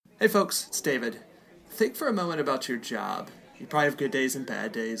Hey folks, it's David. Think for a moment about your job. You probably have good days and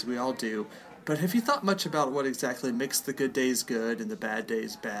bad days, we all do. But have you thought much about what exactly makes the good days good and the bad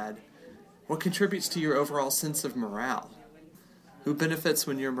days bad? What contributes to your overall sense of morale? Who benefits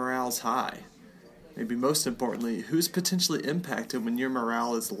when your morale's high? Maybe most importantly, who's potentially impacted when your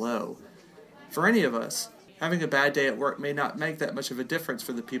morale is low? For any of us, having a bad day at work may not make that much of a difference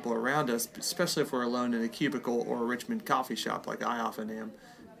for the people around us, especially if we're alone in a cubicle or a Richmond coffee shop like I often am.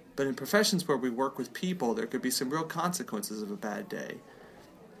 But in professions where we work with people, there could be some real consequences of a bad day.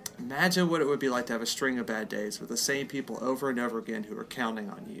 Imagine what it would be like to have a string of bad days with the same people over and over again who are counting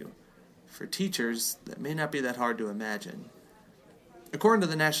on you. For teachers, that may not be that hard to imagine. According to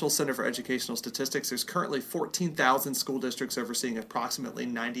the National Center for Educational Statistics, there's currently 14,000 school districts overseeing approximately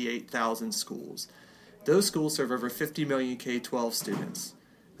 98,000 schools. Those schools serve over 50 million K-12 students.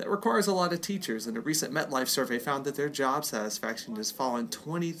 That requires a lot of teachers, and a recent MetLife survey found that their job satisfaction has fallen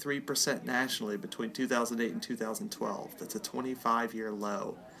 23% nationally between 2008 and 2012. That's a 25-year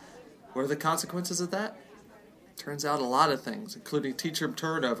low. What are the consequences of that? Turns out a lot of things, including teacher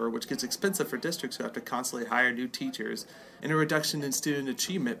turnover, which gets expensive for districts who have to constantly hire new teachers, and a reduction in student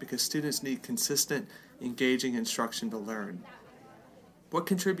achievement because students need consistent, engaging instruction to learn. What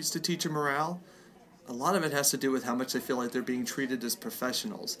contributes to teacher morale? A lot of it has to do with how much they feel like they're being treated as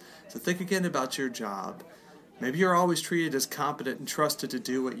professionals. So think again about your job. Maybe you're always treated as competent and trusted to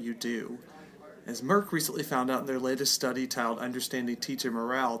do what you do. As Merck recently found out in their latest study titled Understanding Teacher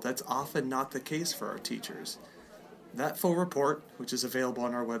Morale, that's often not the case for our teachers. That full report, which is available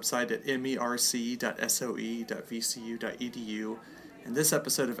on our website at merc.soe.vcu.edu, and this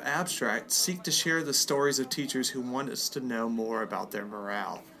episode of Abstract seek to share the stories of teachers who want us to know more about their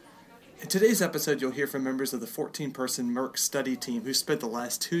morale. In today's episode, you'll hear from members of the 14-person Merck study team who spent the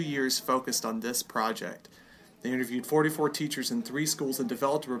last 2 years focused on this project. They interviewed 44 teachers in 3 schools and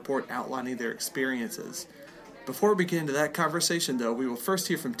developed a report outlining their experiences. Before we get into that conversation, though, we will first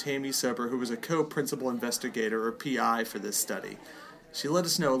hear from Tammy Sober, who was a co-principal investigator, or PI, for this study. She let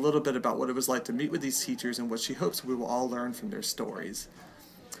us know a little bit about what it was like to meet with these teachers and what she hopes we will all learn from their stories.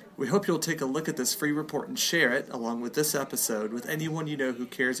 We hope you'll take a look at this free report and share it, along with this episode, with anyone you know who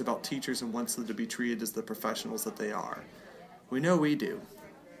cares about teachers and wants them to be treated as the professionals that they are. We know we do.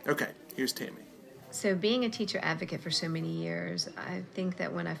 Okay, here's Tammy. So being a teacher advocate for so many years, I think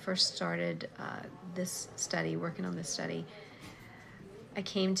that when I first started working on this study, I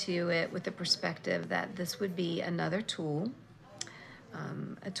came to it with the perspective that this would be another tool,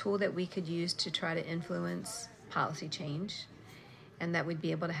 a tool that we could use to try to influence policy change, and that we'd be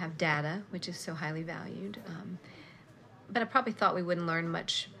able to have data, which is so highly valued. But I probably thought we wouldn't learn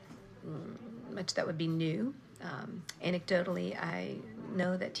much that would be new. Anecdotally, I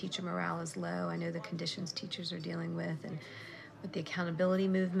know that teacher morale is low. I know the conditions teachers are dealing with, and with the accountability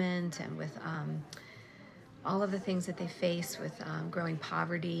movement, and with all of the things that they face with growing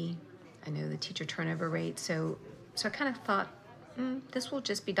poverty. I know the teacher turnover rate. So I kind of thought, this will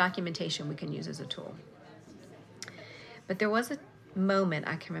just be documentation we can use as a tool. But there was a moment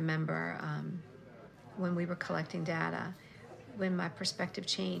I can remember when we were collecting data, when my perspective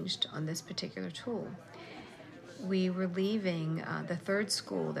changed on this particular tool. We were leaving the 3rd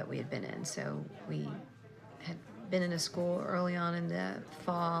school that we had been in. So we had been in a school early on in the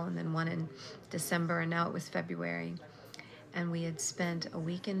fall, and then one in December, and now it was February. And we had spent a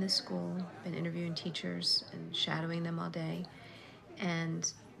week in this school, been interviewing teachers and shadowing them all day.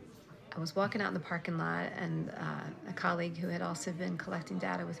 And I was walking out in the parking lot, and a colleague who had also been collecting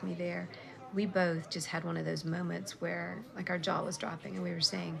data with me there, we both just had one of those moments where like our jaw was dropping, and we were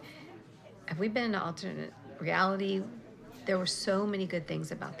saying, have we been in an alternate reality? There were so many good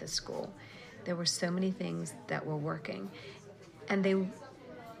things about this school. There were so many things that were working. And they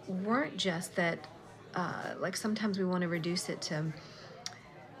weren't just that, like sometimes we want to reduce it to,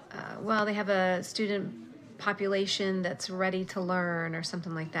 they have a student population that's ready to learn or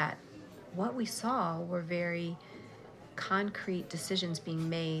something like that. What we saw were very concrete decisions being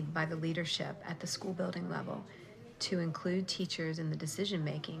made by the leadership at the school building level to include teachers in the decision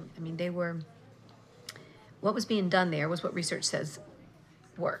making. I mean, what was being done there was what research says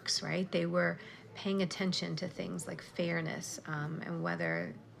works, right? They were paying attention to things like fairness and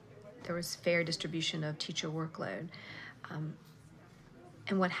whether there was fair distribution of teacher workload.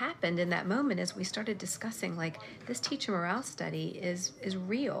 And what happened in that moment is we started discussing, like, this teacher morale study is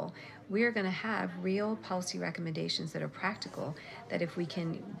real. We are going to have real policy recommendations that are practical, that if we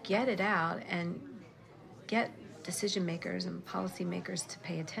can get it out and get decision makers and policy makers to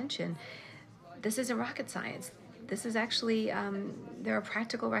pay attention, this isn't rocket science. This is actually, there are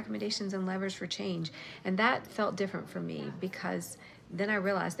practical recommendations and levers for change. And that felt different for me because then I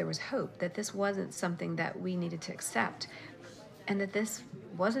realized there was hope, that this wasn't something that we needed to accept, and that this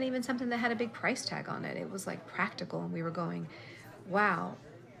wasn't even something that had a big price tag on it. It was like practical, and we were going, wow,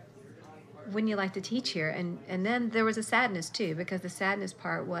 wouldn't you like to teach here? And then there was a sadness too, because the sadness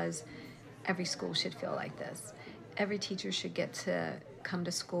part was every school should feel like this. Every teacher should get to come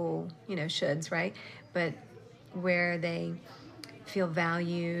to school, shoulds, right? But where they feel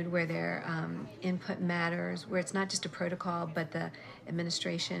valued, where their input matters, where it's not just a protocol, but the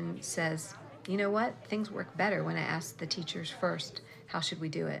administration says, you know what, things work better when I ask the teachers first, how should we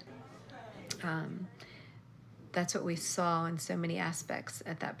do it? That's what we saw in so many aspects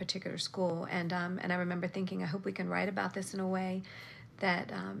at that particular school. And I remember thinking, I hope we can write about this in a way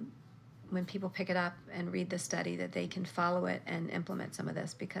that when people pick it up and read the study, that they can follow it and implement some of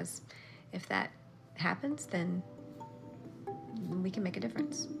this, because if that happens, then we can make a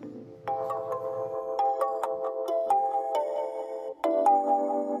difference.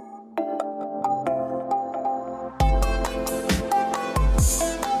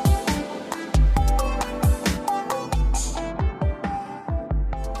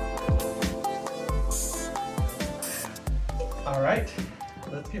 All right,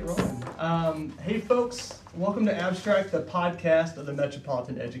 let's get rolling. Hey folks, welcome to Abstract, the podcast of the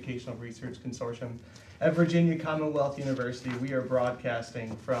Metropolitan Educational Research Consortium at Virginia Commonwealth University. We are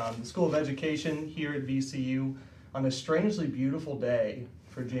broadcasting from the School of Education here at VCU on a strangely beautiful day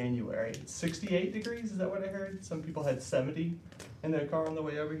for January. It's 68 degrees, is that what I heard? Some people had 70 in their car on the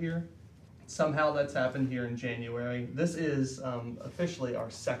way over here. Somehow that's happened here in January. This is officially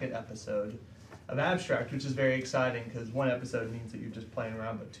our second episode of Abstract, which is very exciting because one episode means that you're just playing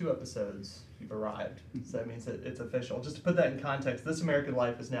around, but 2 episodes, you've arrived. So that means that it's official. Just to put that in context, This American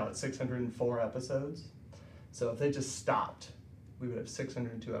Life is now at 604 episodes. So if they just stopped, we would have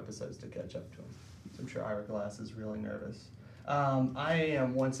 602 episodes to catch up to them. So I'm sure Ira Glass is really nervous. I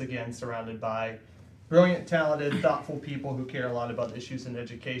am once again surrounded by brilliant, talented, thoughtful people who care a lot about issues in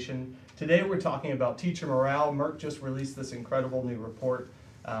education. Today we're talking about teacher morale. Merck just released this incredible new report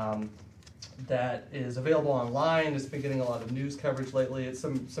that is available online. It's been getting a lot of news coverage lately. It's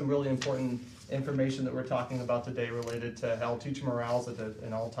some really important information that we're talking about today related to how teacher morale is at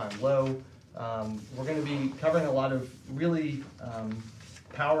an all-time low. We're going to be covering a lot of really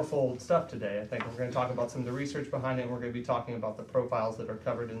powerful stuff today. I think we're going to talk about some of the research behind it, and we're going to be talking about the profiles that are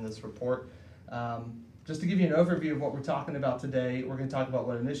covered in this report. Just to give you an overview of what we're talking about today, we're going to talk about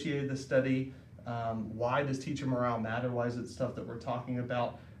what initiated the study, why does teacher morale matter, why is it stuff that we're talking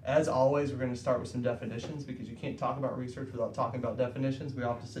about. As always, we're going to start with some definitions, because you can't talk about research without talking about definitions. We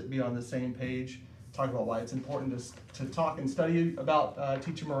all have to be on the same page, talk about why it's important to talk and study about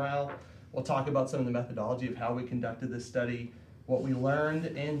teacher morale. We'll talk about some of the methodology of how we conducted this study, what we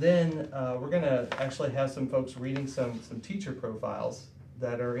learned, and then we're going to actually have some folks reading some teacher profiles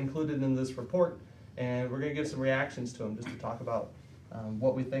that are included in this report, and we're going to give some reactions to them just to talk about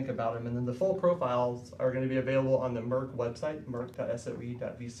what we think about them. And then the full profiles are going to be available on the Merck website,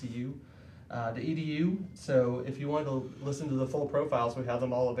 merck.soe.vcu.edu. So if you want to listen to the full profiles, we have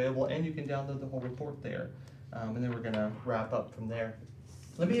them all available, and you can download the whole report there. And then we're going to wrap up from there.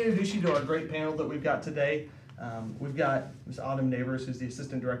 Let me introduce you to our great panel that we've got today. We've got Ms. Autumn Neighbors, who's the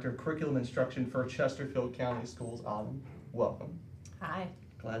Assistant Director of Curriculum Instruction for Chesterfield County Schools. Autumn, welcome. Hi.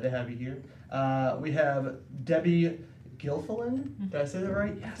 Glad to have you here. We have Debbie Gilfillan, did I say that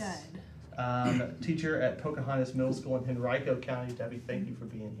right? Yes. Good. Teacher at Pocahontas Middle School in Henrico County. Debbie, thank you for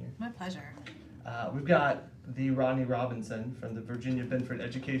being here. My pleasure. We've got the Rodney Robinson from the Virginia Benford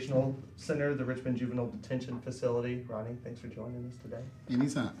Educational Center, the Richmond Juvenile Detention Facility. Rodney, thanks for joining us today.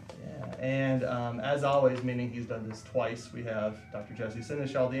 Anytime. Yeah, and as always, meaning he's done this twice, we have Dr. Jesse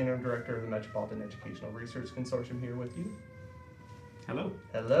Seneschal, the Interim Director of the Metropolitan Educational Research Consortium, here with you. Hello.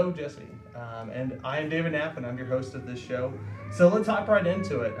 Hello, Jesse. And I am David Knapp, and I'm your host of this show. So let's hop right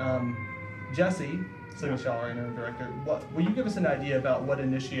into it. Jesse Seneschal, our Interim Director, will you give us an idea about what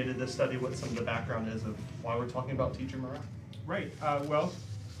initiated this study, what some of the background is of why we're talking about teacher morale? Right. Well,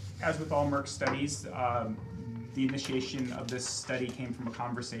 as with all Merck studies, the initiation of this study came from a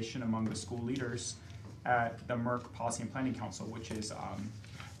conversation among the school leaders at the Merck Policy and Planning Council, which is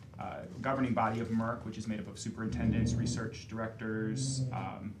governing body of Merck, which is made up of superintendents, research directors,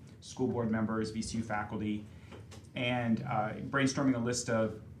 school board members, VCU faculty, and brainstorming a list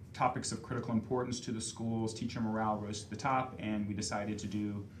of topics of critical importance to the schools. Teacher morale rose to the top, and we decided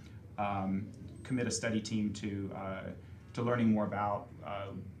to commit a study team to learning more about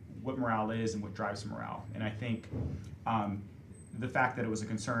what morale is and what drives morale. And I think the fact that it was a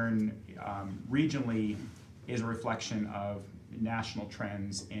concern regionally is a reflection of national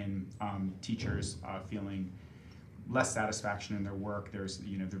trends in teachers feeling less satisfaction in their work. There's,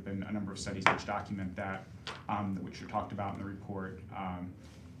 there've been a number of studies which document that, which are talked about in the report.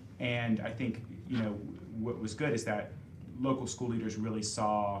 And I think, what was good is that local school leaders really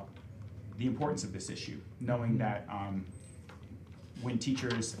saw the importance of this issue, knowing that when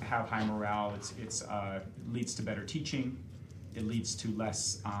teachers have high morale, it leads to better teaching. It leads to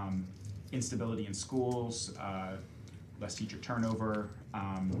less instability in schools, less teacher turnover,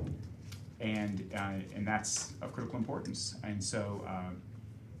 and that's of critical importance. And so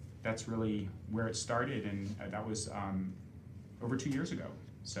that's really where it started, and that was over 2 years ago.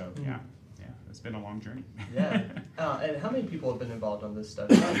 So yeah, it's been a long journey. Yeah. And how many people have been involved on this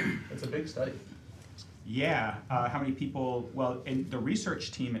study? It's a big study. Yeah, how many people? Well, and the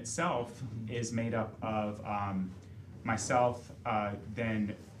research team itself is made up of myself,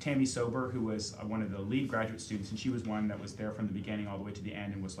 then Tammy Sober, who was one of the lead graduate students, and she was one that was there from the beginning all the way to the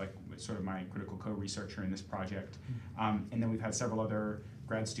end and was like sort of my critical co-researcher in this project. And then we've had several other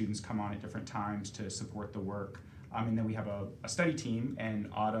grad students come on at different times to support the work. And then we have a study team, and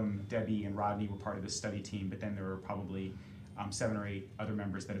Autumn, Debbie, and Rodney were part of this study team, but then there were probably 7 or 8 other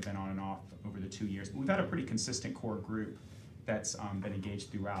members that have been on and off over the 2 years. But we've had a pretty consistent core group that's been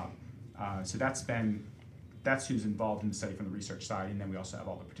engaged throughout. So that's who's involved in the study from the research side, and then we also have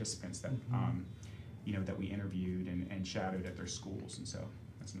all the participants that that we interviewed and shadowed at their schools, and so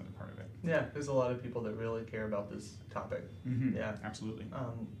that's another part of it. Yeah, there's a lot of people that really care about this topic. Mm-hmm. Yeah, absolutely.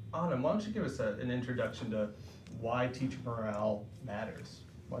 Autumn, why don't you give us an introduction to why teacher morale matters?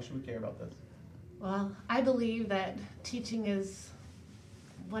 Why should we care about this? Well, I believe that teaching is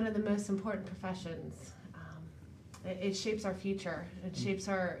one of the most important professions. It shapes our future. It shapes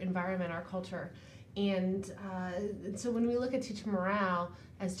our environment, our culture. And so when we look at teacher morale,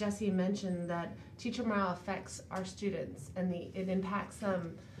 as Jesse mentioned, that teacher morale affects our students, and it impacts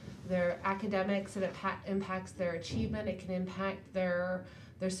them, their academics, it impacts their achievement, it can impact their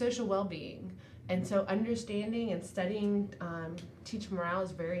social well-being. And so understanding and studying teacher morale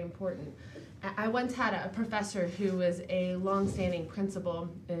is very important. I once had a professor who was a long-standing principal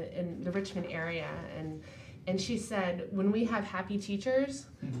in the Richmond area, and she said, when we have happy teachers,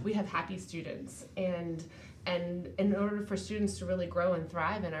 we have happy students. And in order for students to really grow and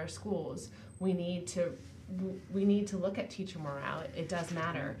thrive in our schools, we need to look at teacher morale. It does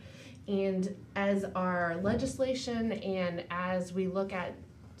matter. And as our legislation and as we look at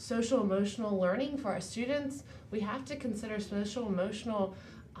social emotional learning for our students, we have to consider social emotional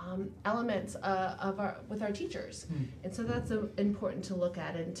elements with our teachers. And so that's important to look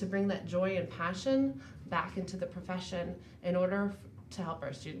at, and to bring that joy and passion back into the profession in order to help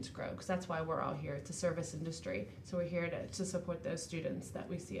our students grow, because that's why we're all here. It's a service industry, so we're here to support those students that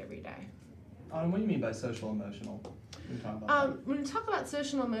we see every day. What do you mean by social emotional? When we talk about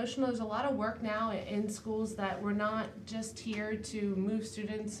social emotional, there's a lot of work now in schools that we're not just here to move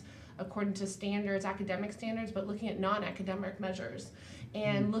students according to standards, academic standards, but looking at non-academic measures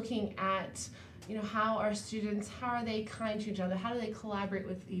and looking at how our students, how are they kind to each other, how do they collaborate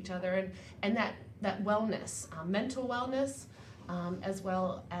with each other, and that wellness, mental wellness, as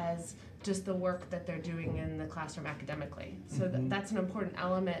well as just the work that they're doing in the classroom academically. So that's an important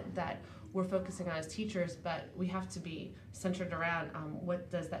element that we're focusing on as teachers, but we have to be centered around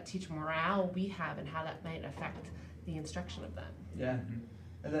what does that teacher morale we have and how that might affect the instruction of them. Yeah.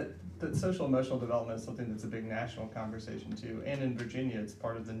 And that social emotional development is something that's a big national conversation too. And in Virginia, it's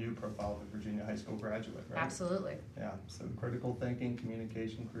part of the new profile of a Virginia high school graduate, right? Absolutely. Yeah, so critical thinking,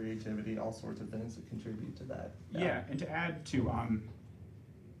 communication, creativity, all sorts of things that contribute to that. Yeah, and to add to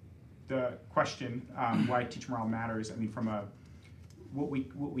the question, why teacher morale matters, I mean, from what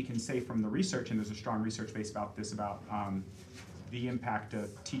we can say from the research, and there's a strong research base about this, about the impact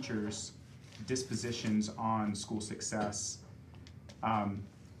of teachers' dispositions on school success.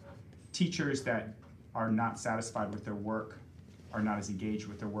 Teachers that are not satisfied with their work are not as engaged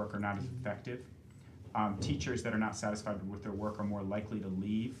with their work, are not as effective. Teachers that are not satisfied with their work are more likely to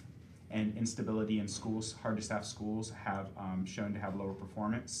leave, and instability in schools, hard to staff schools, have shown to have lower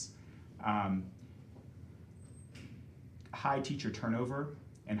performance. High teacher turnover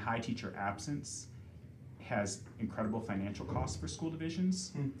and high teacher absence has incredible financial costs for school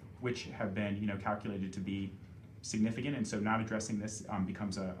divisions, which have been calculated to be significant, and so not addressing this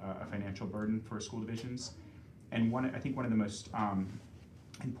becomes a financial burden for school divisions. And I think one of the most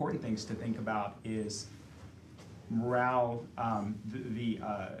important things to think about is morale. The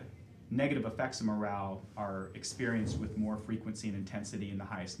negative effects of morale are experienced with more frequency and intensity in the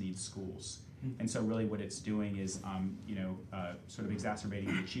highest needs schools. And so really what it's doing is sort of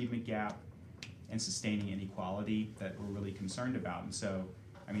exacerbating the achievement gap and sustaining inequality that we're really concerned about. And so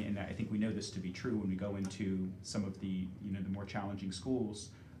I mean, and I think we know this to be true when we go into some of the, you know, the more challenging schools,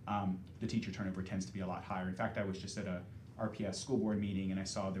 the teacher turnover tends to be a lot higher. In fact, I was just at a RPS school board meeting and I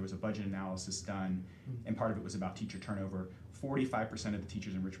saw there was a budget analysis done, and part of it was about teacher turnover. 45% of the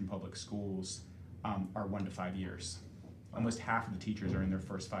teachers in Richmond Public Schools are 1 to 5 years. Almost half of the teachers are in their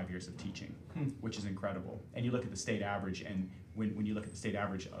first 5 years of teaching, which is incredible. And you look at the state average, and when you look at the state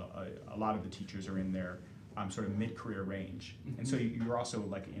average, a lot of the teachers are in their sort of mid-career range. And so you're also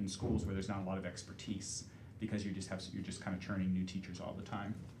like in schools where there's not a lot of expertise because you're just kind of churning new teachers all the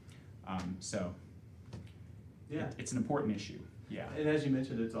time. So Yeah. it's an important issue. Yeah. And as you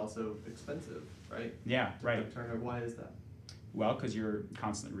mentioned, it's also expensive, right? Yeah, right. Turnover. Why is that? Well, because you're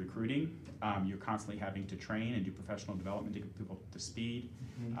constantly recruiting, you're constantly having to train and do professional development to get people up to speed.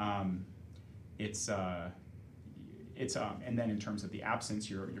 And then in terms of the absence,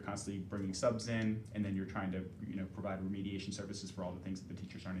 you're constantly bringing subs in, and then you're trying to provide remediation services for all the things that the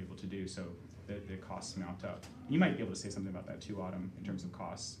teachers aren't able to do. So the costs mount up. You might be able to say something about that too, Autumn, in terms of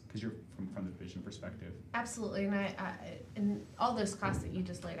costs, because you're from the division perspective. Absolutely, and and all those costs that you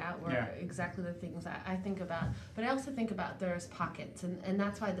just laid out were exactly the things that I think about. But I also think about there's pockets, and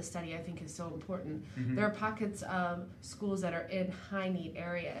that's why the study I think is so important. There are pockets of schools that are in high need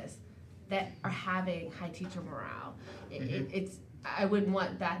areas that are having high teacher morale. It's I wouldn't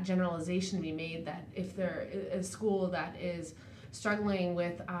want that generalization to be made that if there is a school that is struggling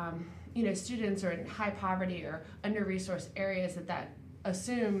with students are in high poverty or under-resourced areas, that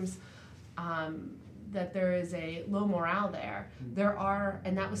assumes that there is a low morale there. There are,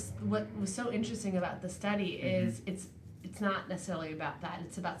 and that was what was so interesting about the study is it's not necessarily about that.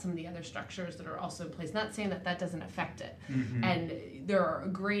 It's about some of the other structures that are also in place. Not saying that doesn't affect it. And there are a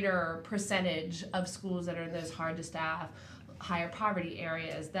greater percentage of schools that are in those hard to staff, higher poverty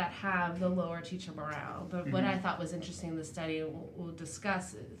areas that have the lower teacher morale. But what I thought was interesting in the study, and we'll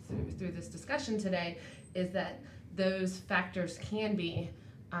discuss through this discussion today, is that those factors can be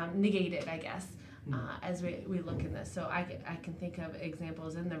negated, I guess, as we look in this. So I can think of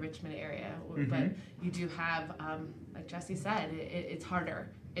examples in the Richmond area, but you do have, like Jesse said, it's harder.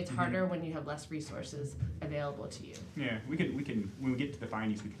 It's harder when you have less resources available to you. Yeah, we can when we get to the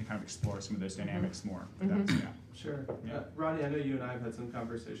findings, we can kind of explore some of those dynamics more. Sure. Yeah. Ronnie, I know you and I have had some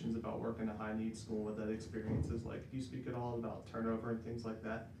conversations about working in a high need school, what that experience is like. Can you speak at all about turnover and things like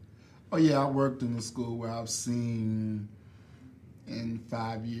that? Oh yeah, I worked in a school where I've seen, in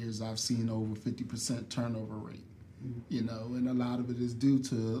 5 years, I've seen over 50% turnover rate. And a lot of it is due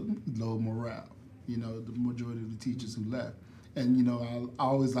to low morale. The majority of the teachers who left. And, I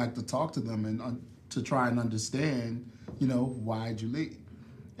always like to talk to them and to try and understand, why'd you leave?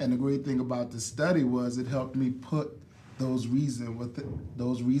 And the great thing about this study was it helped me put those reasons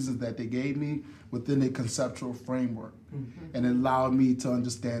that they gave me within a conceptual framework. And it allowed me to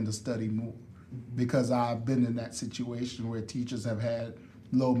understand the study more. Because I've been in that situation where teachers have had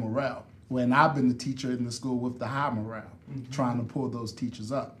low morale. When I've been the teacher in the school with the high morale, trying to pull those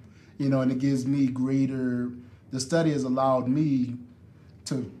teachers up. And it gives me the study has allowed me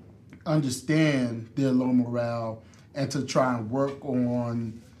to understand their low morale and to try and work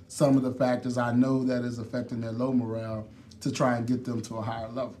on some of the factors I know that is affecting their low morale to try and get them to a higher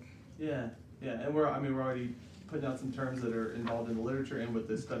level. Yeah, and we're already putting out some terms that are involved in the literature and with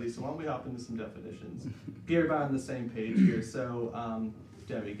this study, so why don't we hop into some definitions? Get everybody on the same page here. So,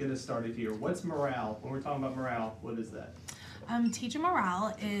 Debbie, get us started here. What's morale? When we're talking about morale, what is that? Teacher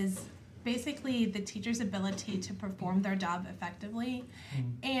morale is basically the teacher's ability to perform their job effectively,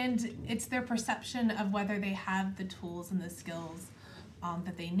 and it's their perception of whether they have the tools and the skills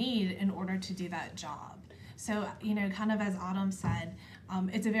that they need in order to do that job. So, kind of as Autumn said,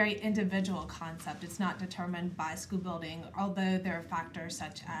 it's a very individual concept. It's not determined by school building, although there are factors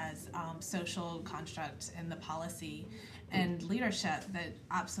such as social constructs in the policy and leadership that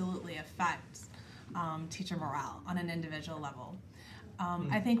absolutely affect teacher morale on an individual level.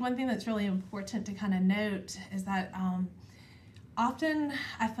 I think one thing that's really important to kind of note is that often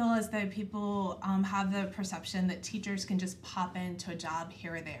I feel as though people have the perception that teachers can just pop into a job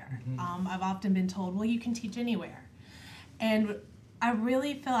here or there. I've often been told, well, you can teach anywhere. And I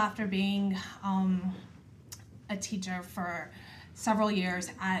really feel after being a teacher for several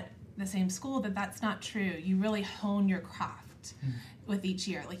years at the same school that that's not true. You really hone your craft with each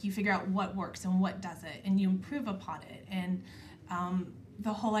year. Like you figure out what works and what doesn't, and you improve upon it. And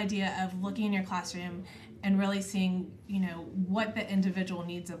the whole idea of looking in your classroom and really seeing, what the individual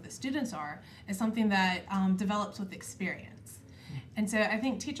needs of the students are is something that develops with experience. And so I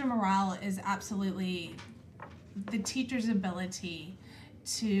think teacher morale is absolutely the teacher's ability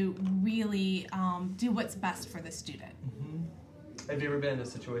to really do what's best for the student. Have you ever been in a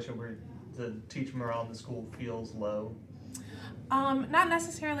situation where the teacher morale in the school feels low? Not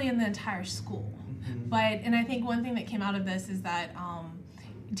necessarily in the entire school, and I think one thing that came out of this is that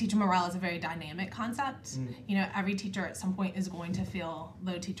teacher morale is a very dynamic concept. You know, every teacher at some point is going to feel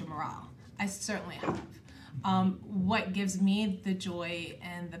low teacher morale. I certainly have. What gives me the joy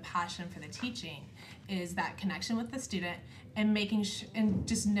and the passion for the teaching is that connection with the student and and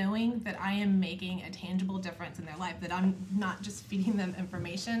just knowing that I am making a tangible difference in their life, that I'm not just feeding them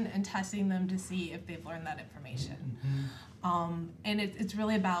information and testing them to see if they've learned that information. And it's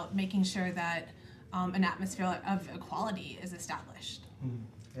really about making sure that an atmosphere of equality is established.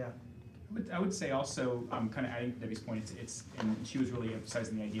 Yeah. I would say also, kind of adding to Debbie's point, it's and she was really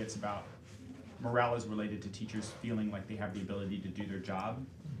emphasizing the idea it's about morale is related to teachers feeling like they have the ability to do their job,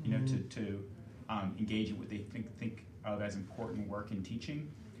 you know, to engage in what they think of as important work in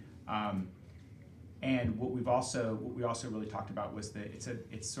teaching. And what we also really talked about was that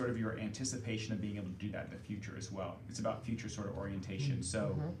it's sort of your anticipation of being able to do that in the future as well. It's about future sort of orientation.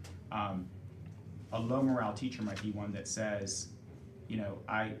 So a low morale teacher might be one that says, you know,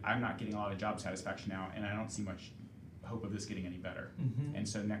 I'm not getting a lot of job satisfaction now, and I don't see much hope of this getting any better. And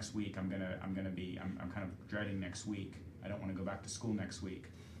so next week I'm kind of dreading next week. I don't want to go back to school next week,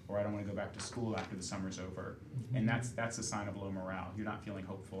 or I don't want to go back to school after the summer's over. And that's a sign of low morale. You're not feeling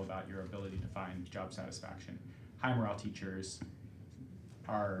hopeful about your ability to find job satisfaction. High morale teachers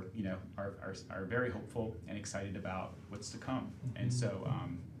are very hopeful and excited about what's to come. And so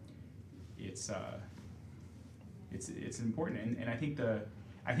it's important. And I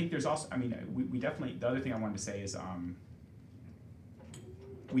think there's also, we definitely, the other thing I wanted to say is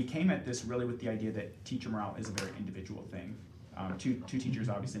we came at this really with the idea that teacher morale is a very individual thing. Two teachers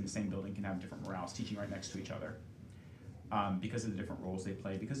obviously in the same building can have different morales teaching right next to each other because of the different roles they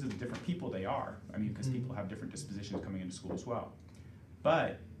play, because of the different people they are. Because people have different dispositions coming into school as well.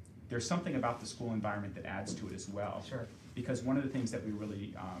 But there's something about the school environment that adds to it as well. Sure. Because one of the things that we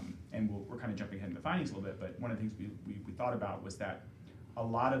really, and we're kind of jumping ahead in the findings a little bit, but one of the things we thought about was that a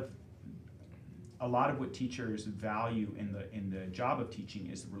lot of what teachers value in the job of teaching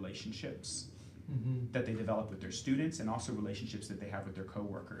is the relationships that they develop with their students, and also relationships that they have with their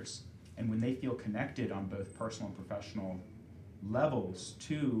coworkers. And when they feel connected on both personal and professional levels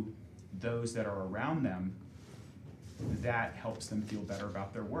to those that are around them, that helps them feel better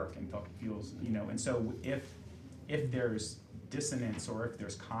about their work and feels, you know. And so if there's dissonance or if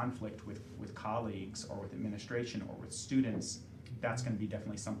there's conflict with colleagues or with administration or with students, that's going to be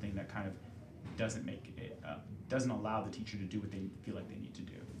definitely something that kind of doesn't allow the teacher to do what they feel like they need to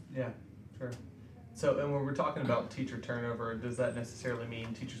do. Yeah, sure. So, and when we're talking about teacher turnover, does that necessarily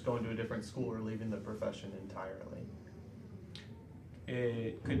mean teachers going to a different school or leaving the profession entirely?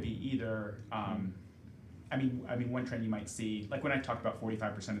 It could be either. One trend you might see, like when I talked about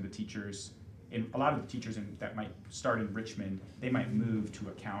 45% of the teachers, a lot of the teachers that might start in Richmond, they might move to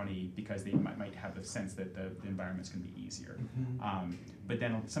a county because they might have the sense that the environment's going to be easier. But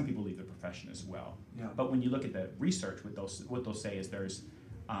then some people leave the profession as well. Yeah. But when you look at the research, what they'll say is there's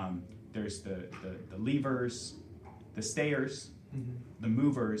the leavers, the stayers, the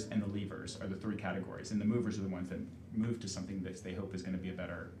movers, and the leavers are the three categories. And the movers are the ones that move to something that they hope is going to be a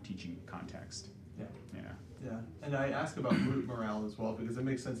better teaching context. Yeah, and I ask about group morale as well because it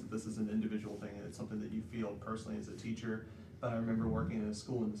makes sense that this is an individual thing and it's something that you feel personally as a teacher. But I remember working in a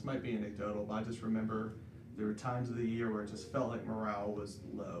school, and this might be anecdotal, but I just remember there were times of the year where it just felt like morale was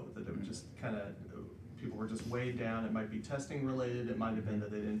low, that it was just kind of, people were just weighed down. It might be testing related, it might have been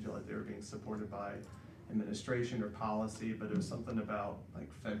that they didn't feel like they were being supported by administration or policy, but it was something about like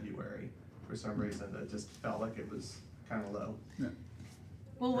February for some reason that just felt like it was kind of low. Yeah.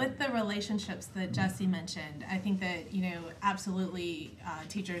 Well, with the relationships that Jesse mentioned, I think that, absolutely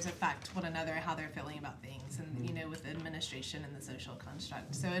teachers affect one another, how they're feeling about things, and, with the administration and the social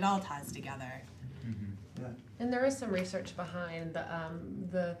construct. So it all ties together. Yeah. And there is some research behind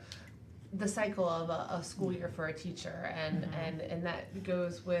the cycle of a school year for a teacher, and that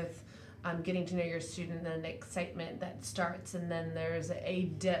goes with getting to know your student and the excitement that starts, and then there's a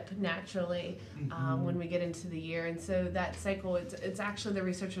dip naturally when we get into the year. And so that cycle, it's actually, the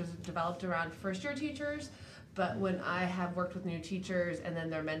research was developed around first year teachers, but when I have worked with new teachers and then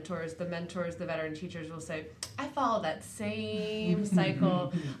their mentors, the veteran teachers will say, I follow that same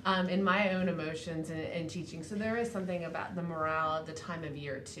cycle in my own emotions and teaching. So there is something about the morale at the time of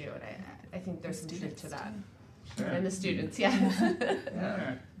year too, and I think there's some truth to that. Sure. And the students,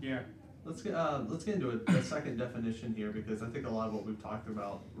 yeah. Yeah. Let's get into a second definition here, because I think a lot of what we've talked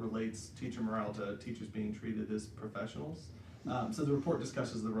about relates teacher morale to teachers being treated as professionals. So the report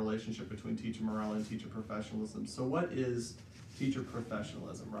discusses the relationship between teacher morale and teacher professionalism. So what is teacher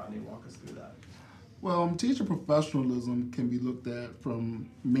professionalism. Rodney, walk us through that. Well, teacher professionalism can be looked at from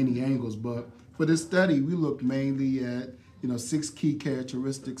many angles, but for this study, we looked mainly at 6 key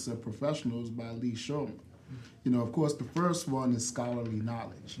characteristics of professionals by Lee Shulman. Of course, the first one is scholarly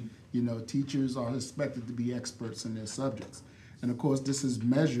knowledge. Teachers are expected to be experts in their subjects, and of course, this is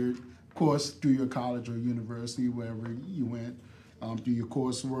measured, of course, through your college or university, wherever you went, through your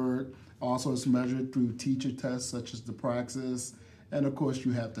coursework. Also, it's measured through teacher tests such as the Praxis, and of course,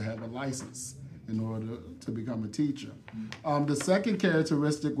 you have to have a license in order to become a teacher. The second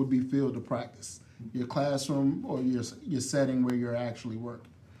characteristic would be field of practice, your classroom or your setting where you're actually working.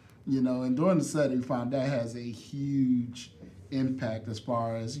 And during the study, we found that has a huge impact as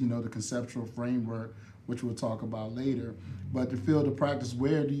far as, the conceptual framework, which we'll talk about later. But the field of practice,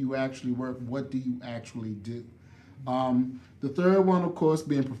 where do you actually work? What do you actually do? The third one, of course,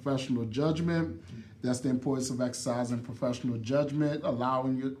 being professional judgment. That's the importance of exercising professional judgment,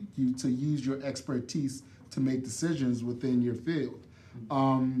 allowing you to use your expertise to make decisions within your field.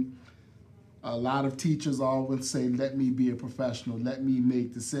 A lot of teachers always say, let me be a professional, let me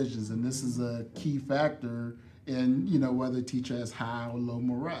make decisions. And this is a key factor in, whether a teacher has high or low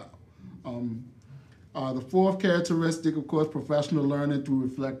morale. The fourth characteristic, of course, professional learning through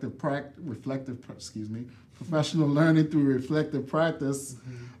professional learning through reflective practice.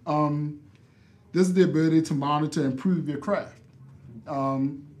 This is the ability to monitor and improve your craft.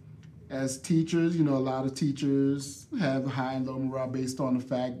 As teachers, a lot of teachers have high and low morale based on the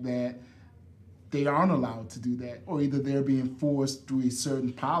fact that they aren't allowed to do that, or either they're being forced through a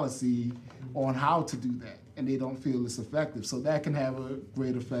certain policy on how to do that, and they don't feel it's effective. So that can have a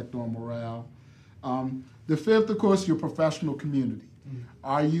great effect on morale. The fifth, of course, your professional community.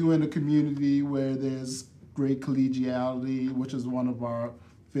 Are you in a community where there's great collegiality, which is one of our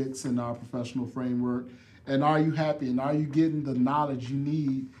fits in our professional framework? And are you happy? And are you getting the knowledge you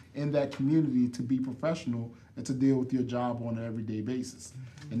need in that community to be professional and to deal with your job on an everyday basis?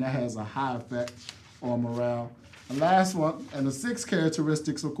 And that has a high effect on morale. The last one, and the sixth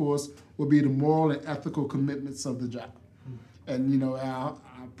characteristics, of course, will be the moral and ethical commitments of the job. And, I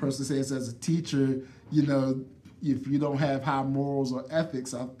personally say as a teacher, if you don't have high morals or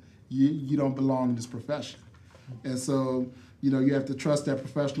ethics, you don't belong in this profession. And so, you have to trust that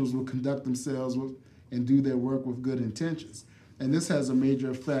professionals will conduct themselves and do their work with good intentions. And this has a major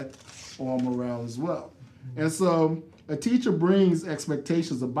effect on morale as well. And so a teacher brings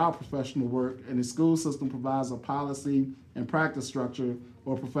expectations about professional work, and the school system provides a policy and practice structure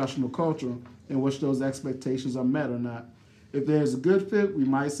or professional culture in which those expectations are met or not. If there's a good fit, we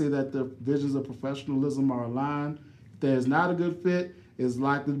might say that the visions of professionalism are aligned. If there's not a good fit, it's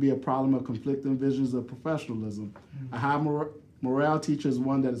likely to be a problem of conflicting visions of professionalism. A high morale teacher is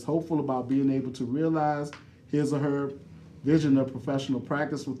one that is hopeful about being able to realize his or her vision of professional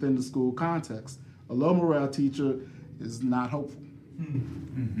practice within the school context. A low morale teacher is not hopeful.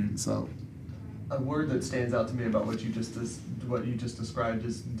 So, a word that stands out to me about what you just described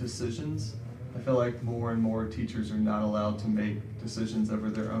is decisions. I feel like more and more teachers are not allowed to make decisions over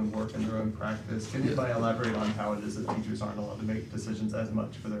their own work and their own practice. Can anybody elaborate on how it is that teachers aren't allowed to make decisions as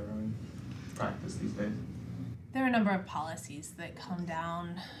much for their own practice these days? There are a number of policies that come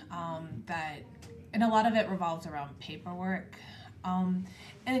down and a lot of it revolves around paperwork. And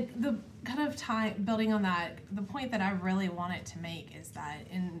the kind of building on that, the point that I really wanted to make is that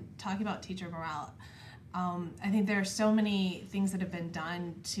in talking about teacher morale, I think there are so many things that have been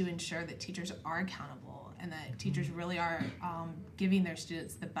done to ensure that teachers are accountable and that teachers really are giving their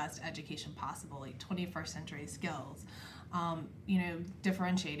students the best education possible, like 21st century skills,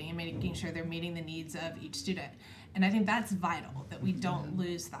 differentiating and making sure they're meeting the needs of each student. And I think that's vital, that we don't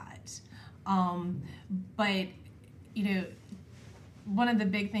lose that. But one of the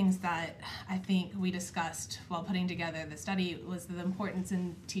big things that I think we discussed while putting together the study was the importance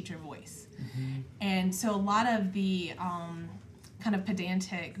in teacher voice. And so a lot of the kind of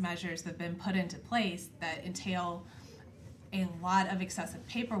pedantic measures that have been put into place that entail a lot of excessive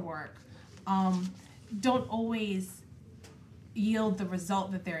paperwork don't always yield the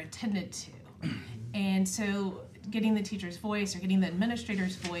result that they're intended to. And so getting the teacher's voice or getting the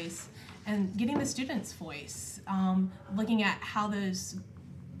administrator's voice and getting the student's voice, looking at how those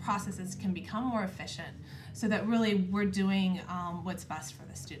processes can become more efficient so that really we're doing what's best for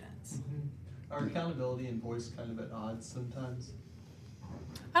the students. Are accountability and voice kind of at odds sometimes?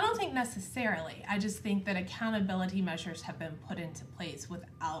 I don't think necessarily. I just think that accountability measures have been put into place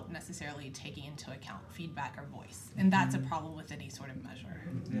without necessarily taking into account feedback or voice. And that's a problem with any sort of measure.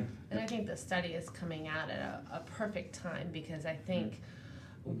 And I think the study is coming out at a perfect time because I think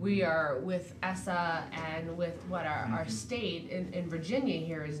we are with ESSA and with what our state in Virginia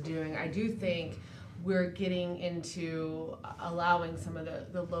here is doing. I do think we're getting into allowing some of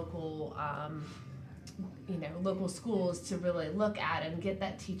the local local schools to really look at and get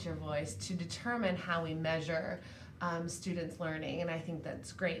that teacher voice to determine how we measure students' learning, and I think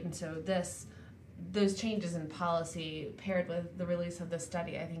that's great. And so those changes in policy paired with the release of the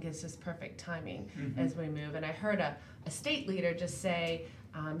study, I think is just perfect timing as we move. And I heard a state leader just say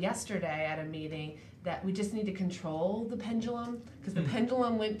yesterday at a meeting that we just need to control the pendulum, because the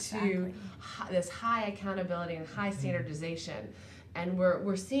pendulum went to this high accountability and high standardization. And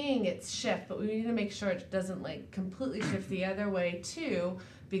we're seeing it shift, but we need to make sure it doesn't completely shift the other way too,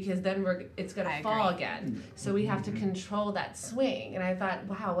 because then it's going to fall again. So we have to control that swing. And I thought,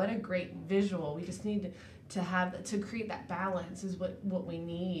 wow, what a great visual. We just need to create that balance is what we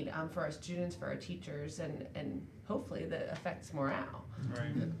need for our students, for our teachers, and hopefully that affects morale.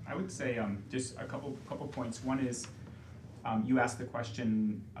 Right. I would say just a couple points. One is you asked the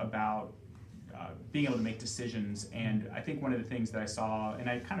question about being able to make decisions, and I think one of the things that I saw, and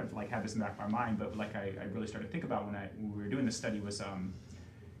I kind of had this in the back of my mind, but I really started to think about when we were doing the study was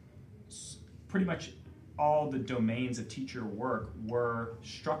pretty much all the domains of teacher work were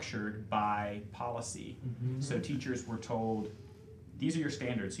structured by policy. So teachers were told, these are your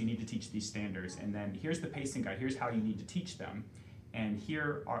standards, so you need to teach these standards, and then here's the pacing guide, here's how you need to teach them, and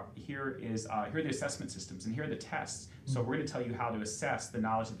here are the assessment systems, and here are the tests. So we're going to tell you how to assess the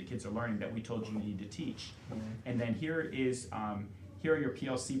knowledge that the kids are learning that we told you need to teach. And then here are your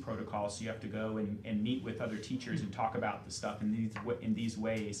PLC protocols, so you have to go and meet with other teachers and talk about the stuff in these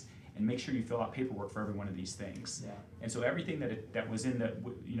ways, and make sure you fill out paperwork for every one of these things. Yeah. And so everything that was in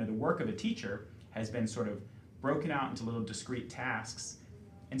the work of a teacher has been sort of broken out into little discrete tasks.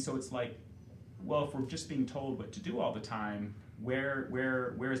 And so it's like, well, if we're just being told what to do all the time, where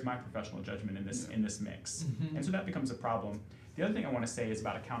is my professional judgment in this mix? And so that becomes a problem. The other thing I want to say is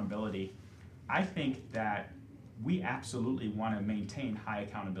about accountability. I think that we absolutely want to maintain high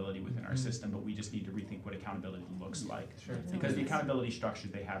accountability within our system, but we just need to rethink what accountability looks like. Sure. Because the accountability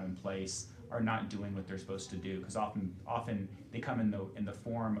structures they have in place are not doing what they're supposed to do. Because often they come in the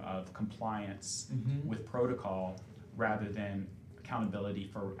form of compliance with protocol rather than accountability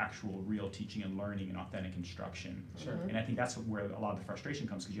for actual real teaching and learning and authentic instruction. Sure. And I think that's where a lot of the frustration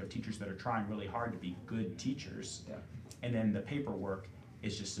comes, because you have teachers that are trying really hard to be good teachers, and then the paperwork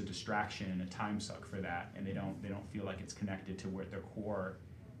is just a distraction and a time suck for that, and they don't feel like it's connected to what their core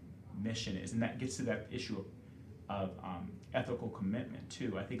mission is. And that gets to that issue of ethical commitment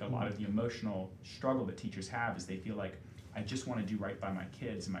too. I think a lot of the emotional struggle that teachers have is they feel like, I just want to do right by my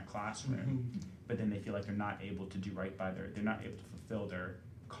kids in my classroom, but then they feel like they're not able to do right by they're not able to fulfill their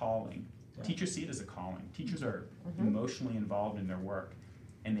calling. Yeah. Teachers see it as a calling. Teachers are emotionally involved in their work,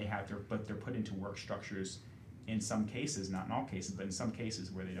 and but they're put into work structures in some cases, not in all cases, but in some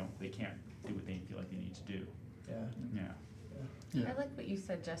cases where they can't do what they feel like they need to do. Yeah. I like what you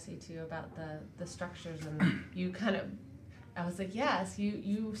said, Jesse, too, about the structures, and you kind of, I was like, yes,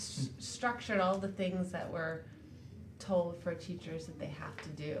 you structured all the things that were told for teachers that they have to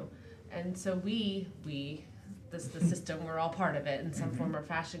do. And so the system, we're all part of it in some form or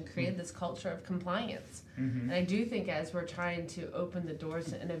fashion, created this culture of compliance. And I do think as we're trying to open the doors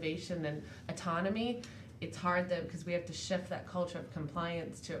to innovation and autonomy, it's hard though, because we have to shift that culture of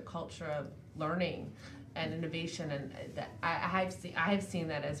compliance to a culture of learning and innovation. And that I have seen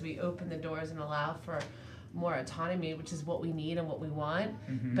that as we open the doors and allow for more autonomy, which is what we need and what we want,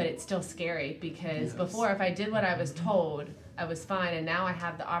 but it's still scary, because before, if I did what I was told, I was fine, and now I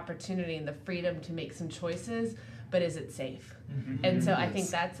have the opportunity and the freedom to make some choices, but is it safe? And so I think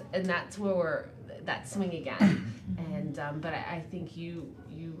that's where that swing again. And but I think you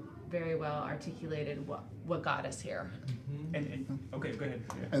very well articulated what got us here. And okay, go ahead.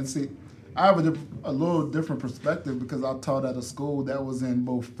 Yeah. And see, I have a little different perspective, because I taught at a school that was in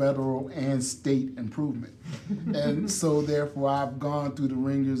both federal and state improvement. And so therefore I've gone through the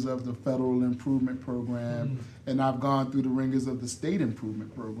ringers of the federal improvement program, and I've gone through the ringers of the state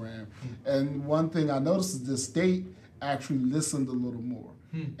improvement program. And one thing I noticed is the state actually listened a little more.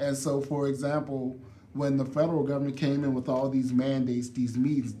 And so, for example, when the federal government came in with all these mandates, these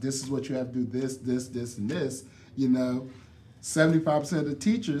meetings, this is what you have to do, this, and this, 75% of the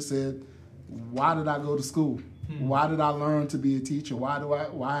teachers said, why did I go to school? Why did I learn to be a teacher?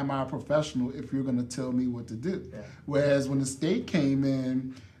 Why am I a professional if you're going to tell me what to do? Yeah. Whereas when the state came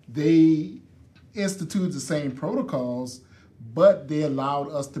in, they instituted the same protocols, but they allowed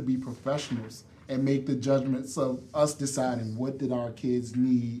us to be professionals and make the judgments of us deciding what did our kids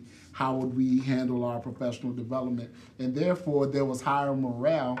need, how would we handle our professional development. And therefore, there was higher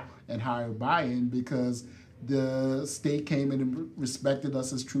morale and higher buy-in because the state came in and respected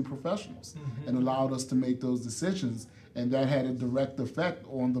us as true professionals and allowed us to make those decisions. And that had a direct effect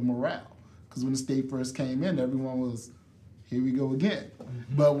on the morale. Because when the state first came in, everyone was, here we go again.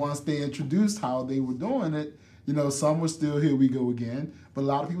 But once they introduced how they were doing it, some were still, here we go again. But a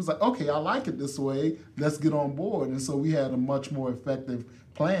lot of people was like, okay, I like it this way. Let's get on board. And so we had a much more effective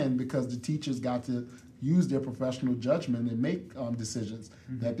plan because the teachers got to use their professional judgment and make decisions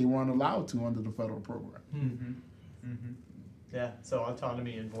that they weren't allowed to under the federal program. Yeah, so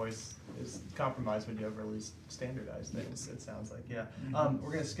autonomy and voice is compromised when you overly standardize things, it sounds like, yeah.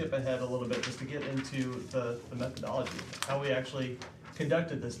 We're going to skip ahead a little bit just to get into the methodology, how we actually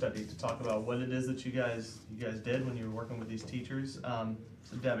conducted this study, to talk about what it is that you guys did when you were working with these teachers.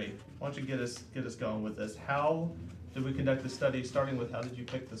 So Debbie, why don't you get us going with this? How did we conduct the study, starting with how did you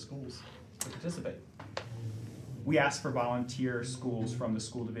pick the schools to participate? We asked for volunteer schools from the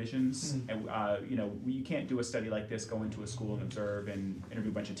school divisions, and you can't do a study like this, go into a school and observe and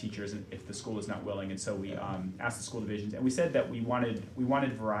interview a bunch of teachers if the school is not willing. And so we asked the school divisions, and we said that we wanted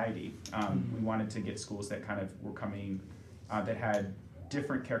variety. We wanted to get schools that kind of were coming that had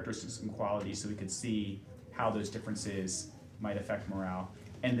different characteristics and qualities, so we could see how those differences might affect morale.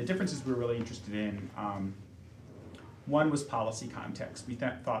 And the differences we were really interested in. One was policy context. We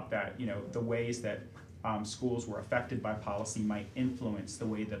thought that the ways that schools were affected by policy might influence the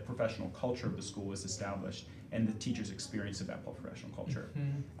way the professional culture of the school was established and the teacher's experience of that professional culture.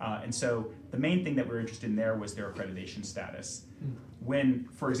 And so the main thing that we were interested in there was their accreditation status. When,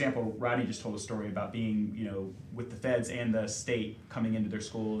 for example, Rodney just told a story about being, with the feds and the state coming into their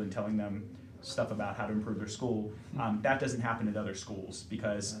school and telling them stuff about how to improve their school. That doesn't happen at other schools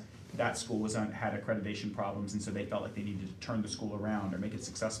because that school had accreditation problems, and so they felt like they needed to turn the school around or make it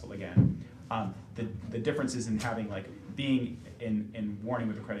successful again. The differences in having being in warning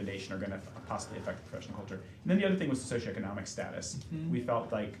with accreditation are going to possibly affect the professional culture. And then the other thing was the socioeconomic status. We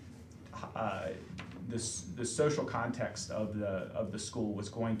felt like the social context of the school was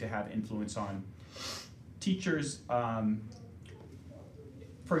going to have influence on teachers.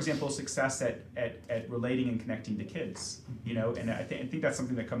 For example, success at relating and connecting to kids, and I think that's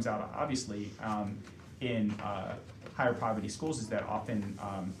something that comes out obviously in higher poverty schools, is that often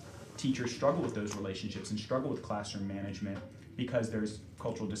teachers struggle with those relationships and struggle with classroom management because there's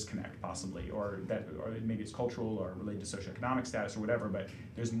cultural disconnect possibly, or maybe it's cultural or related to socioeconomic status or whatever, but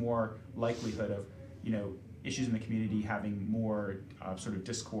there's more likelihood of issues in the community having more sort of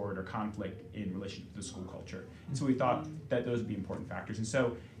discord or conflict in relation to the school culture. And so we thought that those would be important factors. And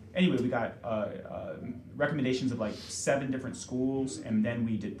so anyway, we got recommendations of 7 different schools, and then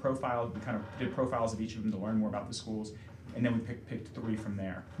we did profiles. We kind of did profiles of each of them to learn more about the schools, and then we picked 3 from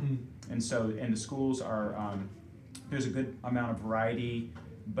there. And the schools are, there's a good amount of variety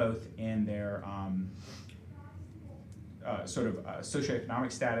both in their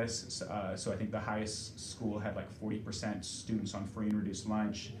socioeconomic status. So I think the highest school had 40% students on free and reduced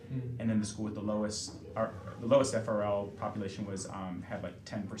lunch, and then the school with the lowest FRL population was had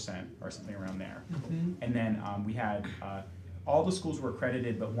 10% or something around there. And then we had all the schools were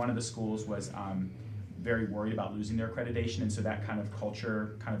accredited, but one of the schools was very worried about losing their accreditation, and so that kind of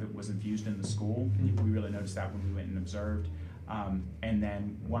culture was infused in the school. We really noticed that when we went and observed. And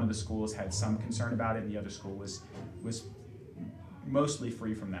then one of the schools had some concern about it, and the other school was mostly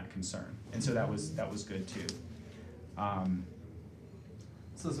free from that concern, and so that was good too.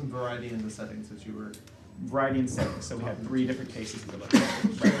 So some variety in the settings that you were. Variety in settings. So we had 3 different cases we were looking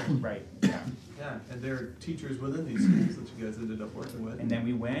at. Right. Yeah. Yeah, and there are teachers within these schools that you guys ended up working with. And then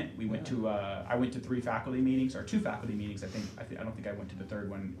we went to I went to 3 faculty meetings, or 2 faculty meetings. I don't think I went to the 3rd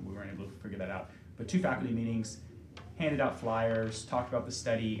one. We weren't able to figure that out. But 2 faculty meetings, handed out flyers, talked about the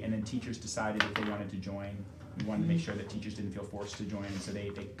study, and then teachers decided if they wanted to join. We wanted to make sure that teachers didn't feel forced to join, and so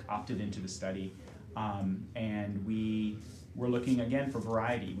they opted into the study. And we were looking again for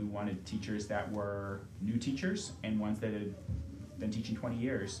variety. We wanted teachers that were new teachers and ones that had been teaching 20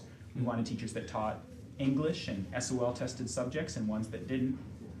 years. We wanted teachers that taught English and SOL tested subjects and ones that didn't.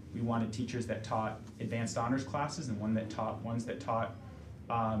 We wanted teachers that taught advanced honors classes and ones that taught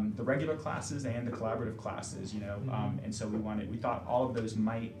the regular classes and the collaborative classes, and so we thought all of those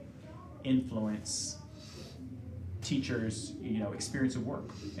might influence teachers, experience of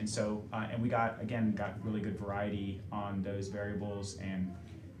work. And so, and we got really good variety on those variables, and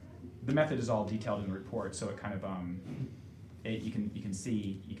the method is all detailed in the report, so it kind of, you can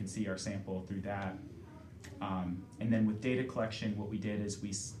see our sample through that. And then with data collection, what we did is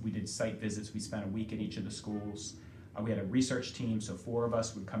we did site visits. We spent a week at each of the schools. We had a research team, so 4 of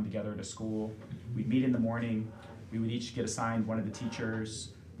us would come together at a school. We'd meet in the morning. We would each get assigned one of the teachers.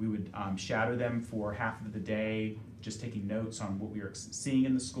 We would shadow them for half of the day, just taking notes on what we were seeing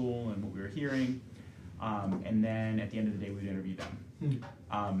in the school and what we were hearing. And then at the end of the day, we would interview them.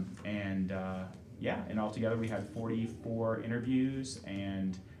 And altogether we had 44 interviews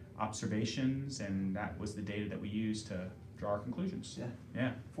and observations, and that was the data that we used to draw our conclusions.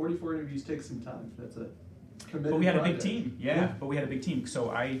 Yeah. 44 interviews takes some time. That's a committed But we had a big project. team. But we had a big team.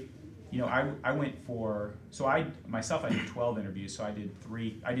 So I went for, I did 12 interviews. So I'd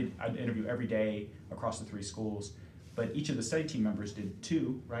interview every day across the 3 schools. But each of the study team members did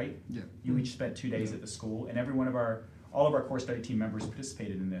 2, right? Yeah. You each spent 2 days at the school, and all of our core study team members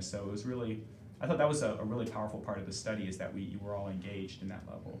participated in this. So it was really, I thought that was a really powerful part of the study, is that you were all engaged in that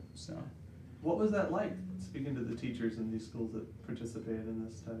level. So. What was that like, speaking to the teachers in these schools that participated in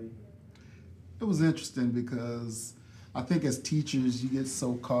this study? It was interesting because I think as teachers, you get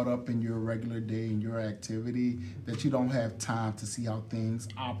so caught up in your regular day and your activity that you don't have time to see how things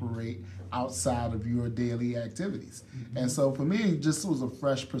operate outside of your daily activities. Mm-hmm. And so for me, it just was a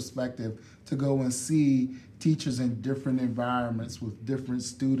fresh perspective to go and see teachers in different environments with different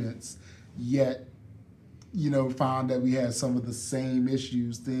students, yet, found that we had some of the same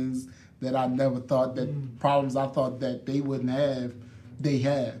issues, things that I never thought that, problems I thought that they wouldn't have, they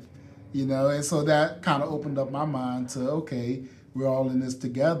have. And so that kind of opened up my mind to, okay, we're all in this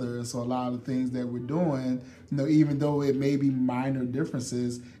together. And so a lot of things that we're doing, even though it may be minor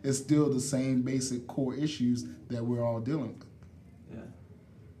differences, it's still the same basic core issues that we're all dealing with. Yeah.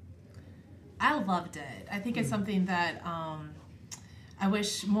 I loved it. I think it's something that I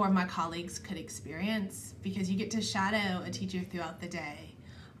wish more of my colleagues could experience, because you get to shadow a teacher throughout the day.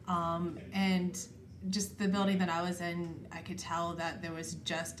 And just the building that I was in, I could tell that there was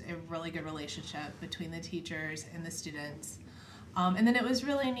just a really good relationship between the teachers and the students. And then it was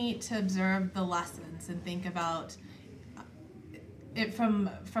really neat to observe the lessons and think about it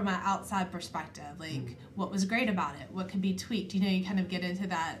from an outside perspective, like what was great about it, what could be tweaked. You kind of get into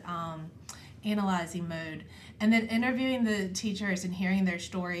that analyzing mode. And then interviewing the teachers and hearing their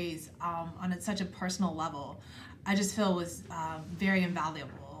stories on such a personal level, I just feel was very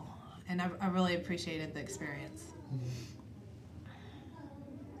invaluable. And I really appreciated the experience.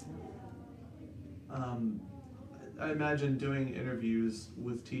 I imagine doing interviews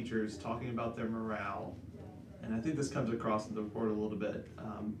with teachers, talking about their morale, and I think this comes across in the report a little bit,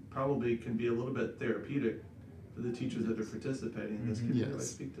 probably can be a little bit therapeutic for the teachers that are participating in this. Can you really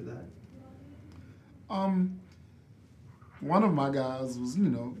speak to that? One of my guys was,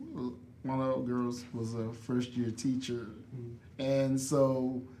 one of the girls was a first-year teacher, and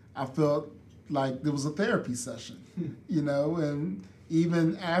so I felt like there was a therapy session, and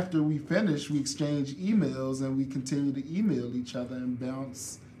even after we finished, we exchanged emails and we continued to email each other and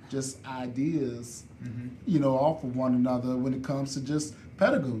bounce just ideas, off of one another when it comes to just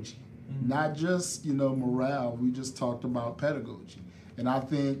pedagogy, not just, morale. We just talked about pedagogy. And I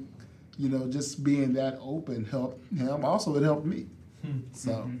think, just being that open helped him. Also, it helped me.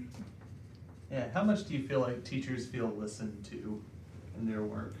 So. Yeah, how much do you feel like teachers feel listened to in their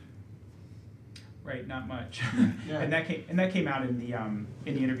work? Right, not much. Yeah. And that came out in the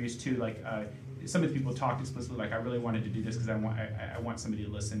interviews too. Like some of the people talked explicitly, like I really wanted to do this because I want somebody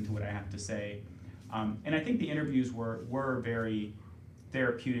to listen to what I have to say. And I think the interviews were very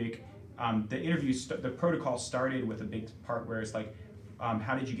therapeutic. The protocol started with a big part where it's like,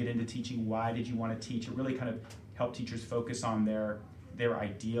 how did you get into teaching? Why did you want to teach? It really kind of helped teachers focus on their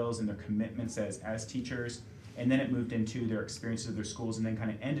ideals and their commitments as teachers. And then it moved into their experiences of their schools, and then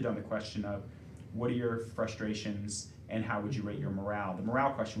kind of ended on the question of, what are your frustrations and how would you rate your morale? The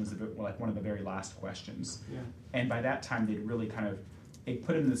morale question was one of the very last questions. Yeah. And by that time, they'd really it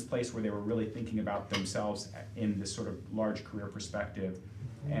put them in this place where they were really thinking about themselves in this sort of large career perspective.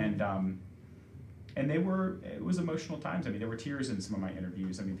 And it was emotional times. I mean, there were tears in some of my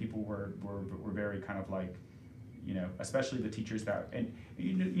interviews. I mean, people were very kind of like, especially the teachers that, and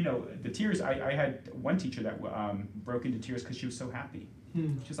the tears, I had one teacher that broke into tears because she was so happy.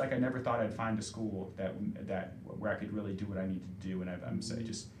 She's like, I never thought I'd find a school that where I could really do what I need to do, and I'm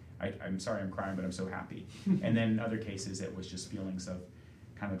sorry I'm crying, but I'm so happy. And then in other cases, it was just feelings of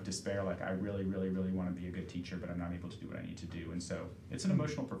kind of despair, like I really, really, really want to be a good teacher, but I'm not able to do what I need to do. And so it's an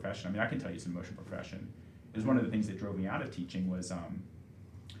emotional profession. I mean, I can tell you it's an emotional profession. It was one of the things that drove me out of teaching was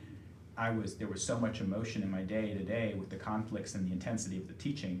there was so much emotion in my day to day with the conflicts and the intensity of the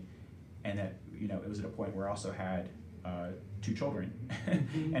teaching, and that it was at a point where I also had 2 children,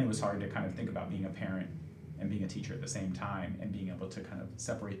 and it was hard to kind of think about being a parent and being a teacher at the same time, and being able to kind of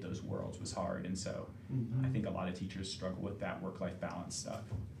separate those worlds was hard. And so I think a lot of teachers struggle with that work-life balance stuff.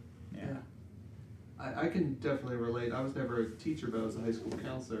 Yeah. I can definitely relate. I was never a teacher, but I was a high school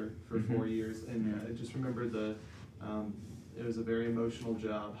counselor for 4 years, and I just remember it was a very emotional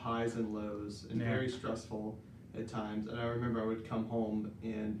job, highs and lows, and very stressful at times. And I remember I would come home,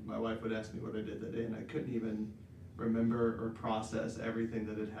 and my wife would ask me what I did that day, and I couldn't even remember or process everything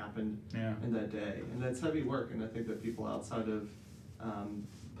that had happened in that day. And that's heavy work, and I think that people outside of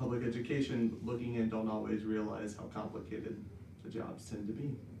public education looking in don't always realize how complicated the jobs tend to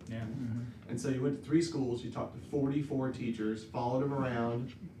be. Yeah. And so you went to 3 schools, you talked to 44 teachers, followed them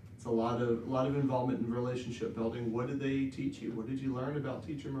around. It's a lot of involvement in relationship building. What did they teach you? What did you learn about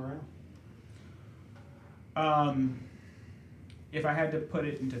teacher morale? If I had to put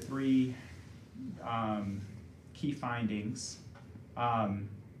it into 3 key findings,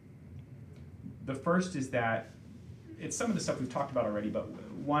 the first is that it's some of the stuff we've talked about already, but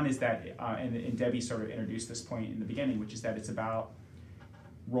one is that, and Debbie sort of introduced this point in the beginning, which is that it's about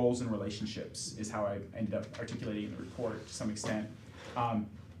roles and relationships, is how I ended up articulating in the report to some extent.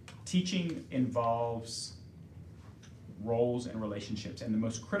 Teaching involves roles and relationships, and the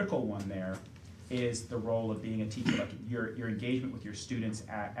most critical one there is the role of being a teacher, like your engagement with your students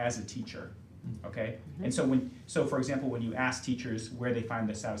as a teacher. Okay, and so for example, when you ask teachers where they find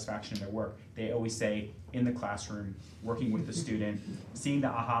the satisfaction in their work, they always say in the classroom, working with the student, seeing the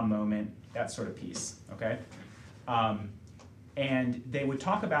aha moment, that sort of piece. Okay, and they would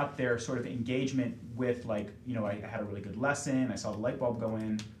talk about their sort of engagement with, like, you know, I had a really good lesson, I saw the light bulb go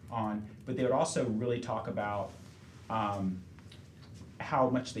on, but they would also really talk about how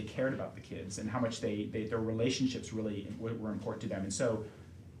much they cared about the kids and how much their relationships really were important to them. And so,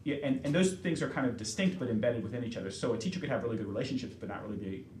 yeah, and those things are kind of distinct but embedded within each other. So a teacher could have really good relationships but not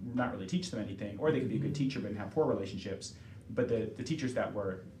really teach them anything, or they could be a good teacher but have poor relationships. But the teachers that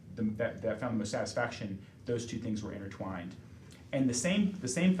found the most satisfaction, those 2 things were intertwined. And the same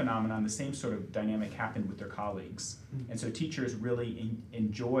phenomenon, the same sort of dynamic happened with their colleagues. And so teachers really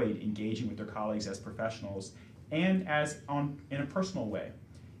enjoyed engaging with their colleagues as professionals and in a personal way.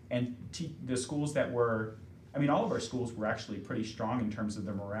 And the schools that were, I mean, all of our schools were actually pretty strong in terms of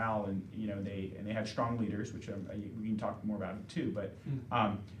their morale, and you know they had strong leaders, which we can talk more about it too. But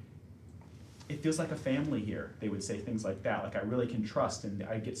it feels like a family here. They would say things like that, like I really can trust and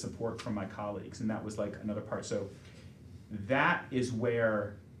I get support from my colleagues, and that was like another part. So that is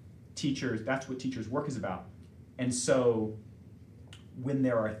where that's what teachers' work is about. And so when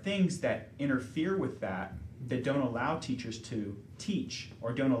there are things that interfere with that don't allow teachers to teach,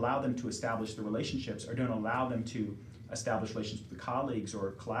 or don't allow them to establish the relationships, or don't allow them to establish relationships with colleagues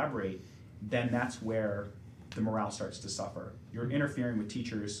or collaborate, then that's where the morale starts to suffer. You're interfering with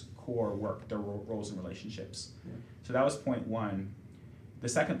teachers' core work, their roles and relationships. Yeah. So that was point 1. The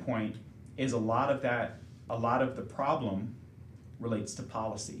second point is a lot of the problem relates to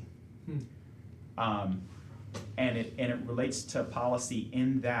policy. And it relates to policy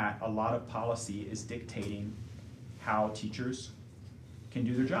in that a lot of policy is dictating how teachers can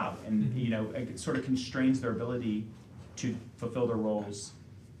do their job, and you know, it sort of constrains their ability to fulfill their roles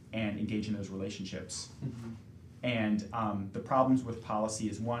and engage in those relationships. And the problems with policy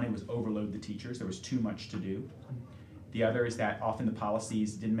is, one, it was overload the teachers. There was too much to do. The other is that often the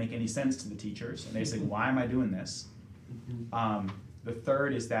policies didn't make any sense to the teachers, and they say, why am I doing this? The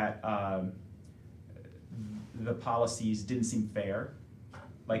third is that the policies didn't seem fair.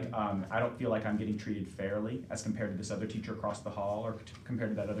 Like, I don't feel like I'm getting treated fairly as compared to this other teacher across the hall, or compared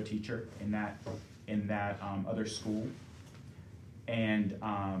to that other teacher in that other school. And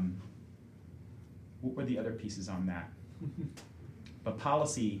what were the other pieces on that? But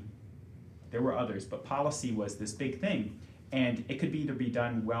policy, there were others, but policy was this big thing, and it could either be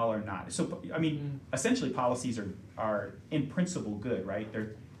done well or not. So, I mean, essentially policies are in principle good, right?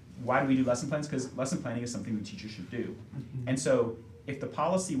 Why do we do lesson plans? Because lesson planning is something the teacher should do. And so if the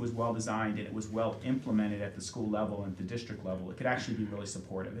policy was well designed and it was well implemented at the school level and the district level, it could actually be really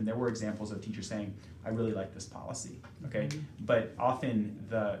supportive. And there were examples of teachers saying, I really like this policy, okay? But often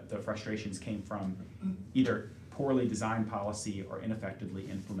the frustrations came from either poorly designed policy or ineffectively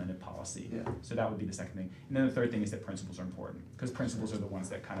implemented policy. Yeah. So that would be the second thing. And then the third thing is that principals are important, because principals are the ones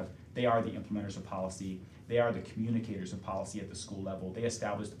that they are the implementers of policy. They are the communicators of policy at the school level. They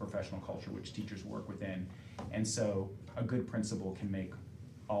establish the professional culture which teachers work within. And so a good principal can make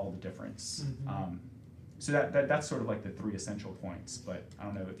all the difference. So that's sort of like the 3 essential points, but I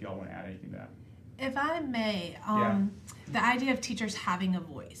don't know if y'all want to add anything to that. If I may, the idea of teachers having a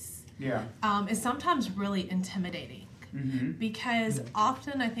voice is sometimes really intimidating, because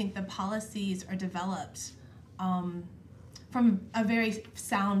often I think the policies are developed from a very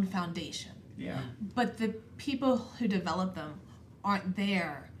sound foundation. Yeah. But the people who develop them aren't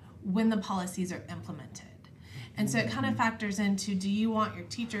there when the policies are implemented. And so it kind of factors into, do you want your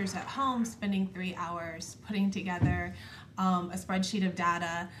teachers at home spending 3 hours putting together a spreadsheet of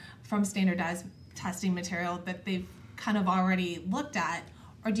data from standardized testing material that they've kind of already looked at,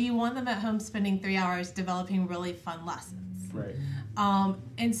 or do you want them at home spending 3 hours developing really fun lessons? Right.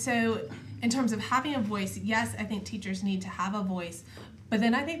 And so in terms of having a voice, yes, I think teachers need to have a voice, but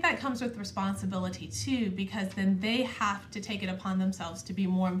then I think that comes with responsibility too, because then they have to take it upon themselves to be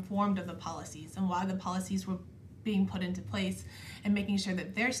more informed of the policies and why the policies were being put into place, and making sure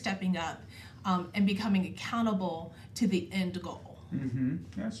that they're stepping up and becoming accountable to the end goal. Mm-hmm.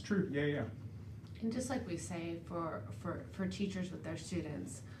 That's true. Yeah. And just like we say for teachers with their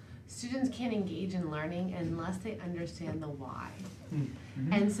students can't engage in learning unless they understand the why.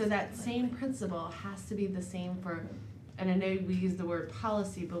 Mm-hmm. And so that same principle has to be the same for, and I know we use the word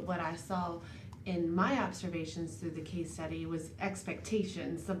policy, but what I saw in my observations through the case study was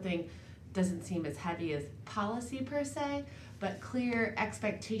expectations. Something doesn't seem as heavy as policy per se, but clear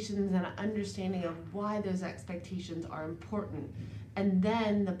expectations and an understanding of why those expectations are important. And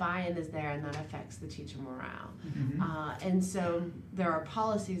then the buy-in is there, and that affects the teacher morale. Mm-hmm. And so there are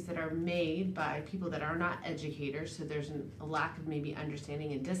policies that are made by people that are not educators, so there's a lack of maybe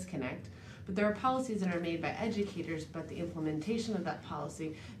understanding and disconnect. But there are policies that are made by educators, but the implementation of that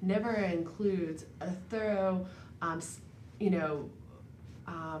policy never includes a thorough,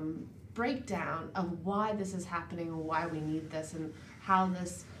 breakdown of why this is happening and why we need this and how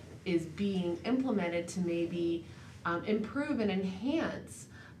this is being implemented to maybe improve and enhance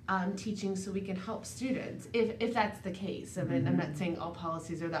teaching so we can help students, if that's the case. I mean, I'm not saying all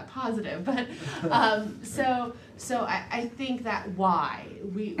policies are that positive, but so I think that why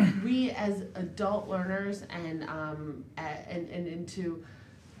we as adult learners and to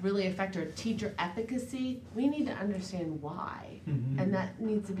really affect our teacher efficacy, we need to understand why, and that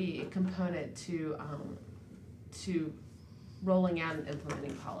needs to be a component to rolling out and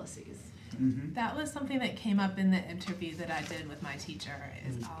implementing policies. Mm-hmm. That was something that came up in the interview that I did with my teacher.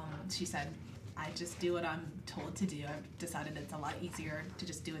 She said, I just do what I'm told to do. I've decided it's a lot easier to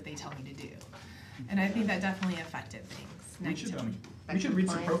just do what they tell me to do. And I think that definitely affected things. We should read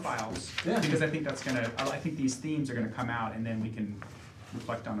some profiles, because I think I think these themes are gonna come out, and then we can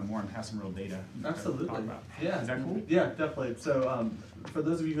reflect on them more and have some real data. Absolutely. To talk about. Yeah. Is that cool? Yeah, definitely. So for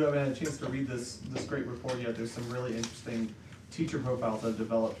those of you who haven't had a chance to read this great report yet, there's some really interesting teacher profiles that have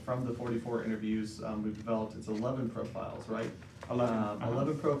developed from the 44 interviews we've developed. It's 11 profiles, right?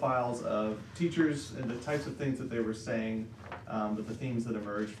 11 profiles of teachers and the types of things that they were saying, but the themes that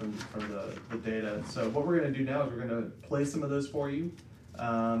emerged from the data. So what we're going to do now is we're going to play some of those for you,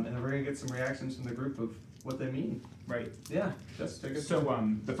 and then we're going to get some reactions from the group of what they mean. Right. Yeah. Just take it. So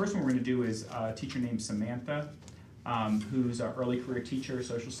the first one we're going to do is a teacher named Samantha, who's an early career teacher,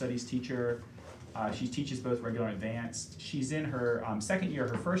 social studies teacher. She teaches both regular and advanced. She's in her second year.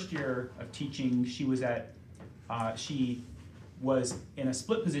 Her first year of teaching, she was in a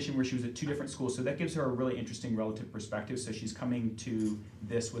split position where she was at 2 different schools, so that gives her a really interesting relative perspective. So she's coming to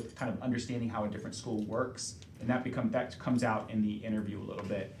this with kind of understanding how a different school works, and that comes out in the interview a little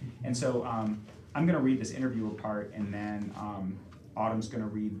bit. And so I'm going to read this interviewer part, and then Autumn's going to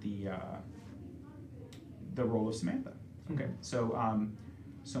read the role of Samantha. Okay.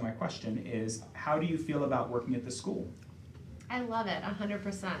 So my question is, how do you feel about working at the school? I love it,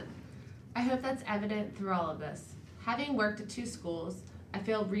 100%. I hope that's evident through all of this. Having worked at 2 schools, I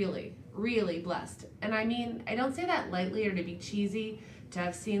feel really, really blessed. And I mean, I don't say that lightly or to be cheesy, to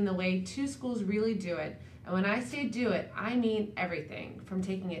have seen the way 2 schools really do it. And when I say do it, I mean everything, from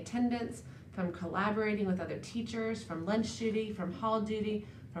taking attendance, from collaborating with other teachers, from lunch duty, from hall duty,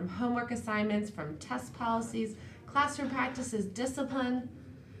 from homework assignments, from test policies, classroom practices, discipline.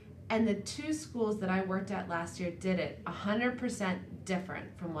 And the 2 schools that I worked at last year did it 100%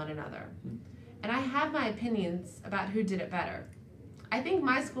 different from one another. And I have my opinions about who did it better. I think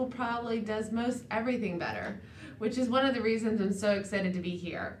my school probably does most everything better, which is one of the reasons I'm so excited to be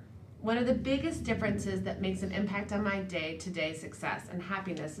here. One of the biggest differences that makes an impact on my day-to-day success and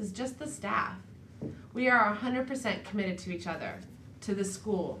happiness is just the staff. We are 100% committed to each other, to the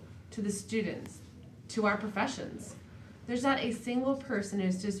school, to the students, to our professions. There's not a single person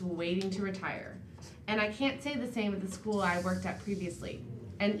who's just waiting to retire. And I can't say the same at the school I worked at previously,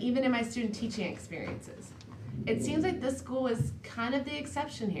 and even in my student teaching experiences. It seems like this school is kind of the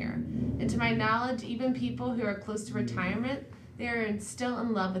exception here. And to my knowledge, even people who are close to retirement, they are still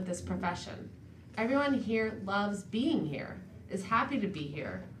in love with this profession. Everyone here loves being here, is happy to be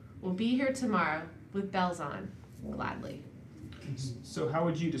here, will be here tomorrow, with bells on, gladly. So how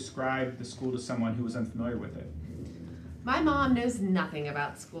would you describe the school to someone who was unfamiliar with it? My mom knows nothing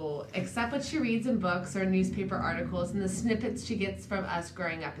about school except what she reads in books or newspaper articles and the snippets she gets from us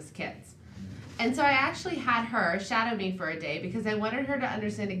growing up as kids. And so I actually had her shadow me for a day because I wanted her to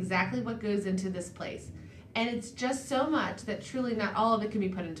understand exactly what goes into this place. And it's just so much that truly not all of it can be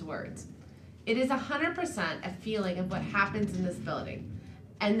put into words. It is 100% a feeling of what happens in this building.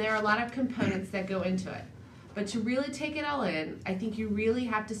 And there are a lot of components that go into it. But to really take it all in, I think you really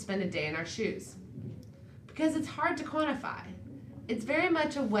have to spend a day in our shoes. Because it's hard to quantify. It's very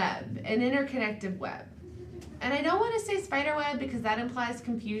much a web, an interconnected web. And I don't want to say spider web because that implies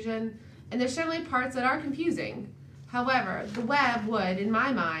confusion, and there's certainly parts that are confusing. However, the web would, in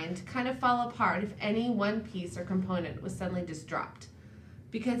my mind, kind of fall apart if any one piece or component was suddenly just dropped.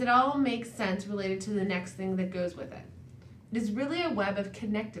 Because it all makes sense related to the next thing that goes with it. It is really a web of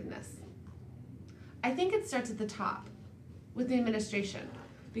connectedness. I think it starts at the top, with the administration,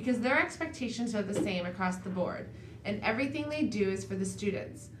 because their expectations are the same across the board, and everything they do is for the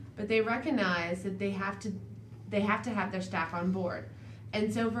students, but they recognize that they have to have their staff on board.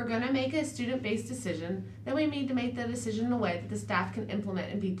 And so if we're going to make a student-based decision, then we need to make the decision in a way that the staff can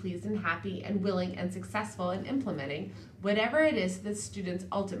implement and be pleased and happy and willing and successful in implementing whatever it is that students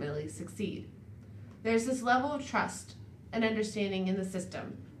ultimately succeed. There's this level of trust and understanding in the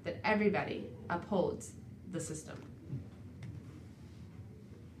system that everybody upholds the system.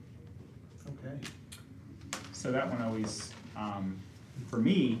 Okay. So that one always, for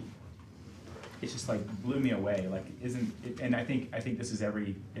me, it's just like blew me away. Like, isn't it, and I think this is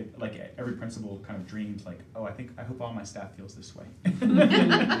every principal kind of dreams like, oh, I hope all my staff feels this way.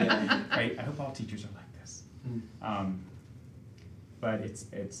 Right? I hope all teachers are like this. But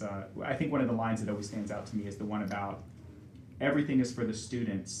it's I think one of the lines that always stands out to me is the one about everything is for the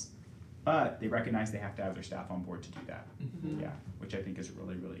students, but they recognize they have to have their staff on board to do that. Yeah, which I think is a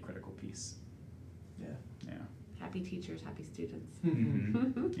really, really critical piece. Yeah. Yeah. Happy teachers, happy students.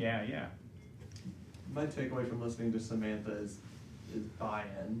 Yeah. My takeaway from listening to Samantha is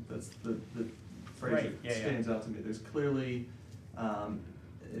buy-in. That's the phrase Right. that stands out to me. There's clearly,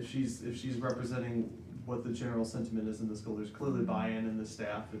 if she's representing what the general sentiment is in the school, there's clearly buy-in in the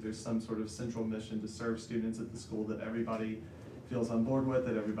staff, that there's some sort of central mission to serve students at the school that everybody feels on board with,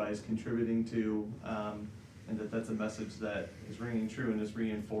 that everybody's contributing to, and that's a message that is ringing true and is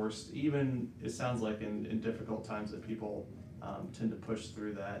reinforced, even, it sounds like, in difficult times that people tend to push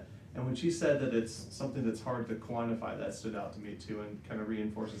through that. And when she said that it's something that's hard to quantify, that stood out to me too, and kind of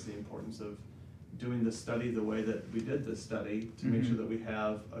reinforces the importance of doing the study the way that we did this study to make sure that we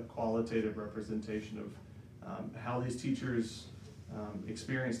have a qualitative representation of how these teachers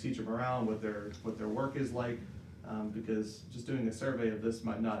experience teacher morale and what their work is like, because just doing a survey of this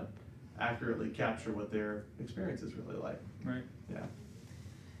might not accurately capture what their experience is really like. Right. Yeah.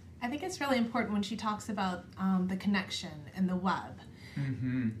 I think it's really important when she talks about the connection and the web.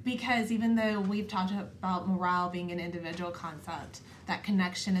 Because even though we've talked about morale being an individual concept, that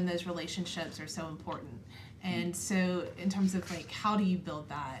connection and those relationships are so important. And so in terms of like, how do you build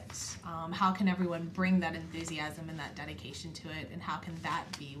that? How can everyone bring that enthusiasm and that dedication to it? And how can that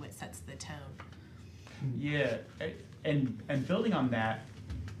be what sets the tone? Yeah, and building on that,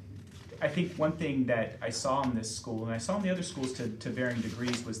 I think one thing that I saw in this school, and I saw in the other schools to varying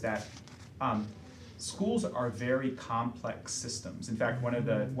degrees, was that schools are very complex systems. In fact, one of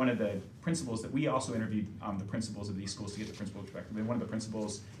the principals that we also interviewed the principals of these schools to get the principal perspective. And one of the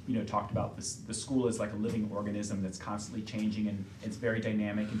principals, talked about this. The school is like a living organism that's constantly changing, and it's very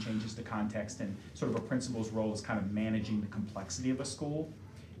dynamic and changes the context. And sort of a principal's role is kind of managing the complexity of a school.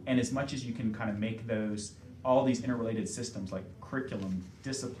 And as much as you can kind of make all these interrelated systems like curriculum,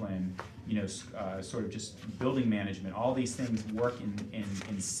 discipline, sort of just building management, all these things work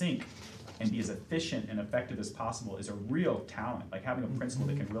in sync and be as efficient and effective as possible is a real talent. Like having a principal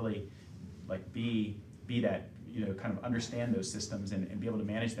that can really like be that, kind of understand those systems and be able to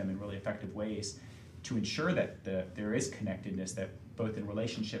manage them in really effective ways to ensure that there is connectedness, that both in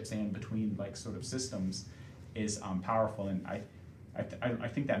relationships and between like sort of systems is powerful. And I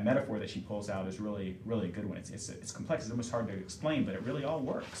think that metaphor that she pulls out is really, really a good one. It's complex. It's almost hard to explain, but it really all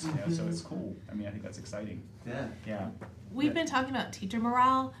works. So it's cool. I mean, I think that's exciting. Yeah. We've been talking about teacher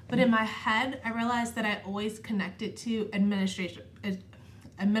morale, but in my head, I realized that I always connect it to administrator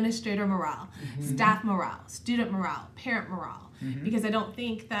morale, staff morale, student morale, parent morale, because I don't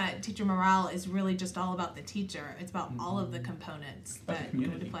think that teacher morale is really just all about the teacher. It's about all of the components that go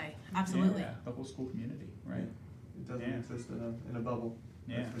into play. Absolutely. Yeah, the whole school community, right? It doesn't exist in a bubble.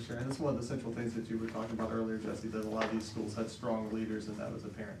 Yeah. That's for sure. And that's one of the central things that you were talking about earlier, Jesse, that a lot of these schools had strong leaders, and that was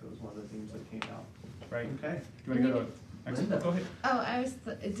apparent. That was one of the themes that came out. Right. Okay. Do you want to go to next Linda. one? Go ahead. Oh, I was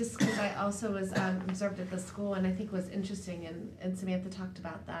just because I also was observed at the school, and I think was interesting, and Samantha talked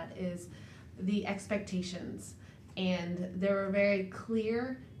about that, is the expectations. And there were very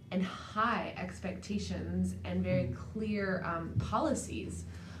clear and high expectations and very clear policies,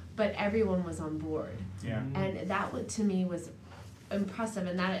 but everyone was on board. Yeah. And that, to me, was impressive,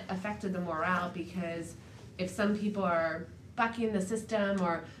 and that affected the morale, because if some people are bucking the system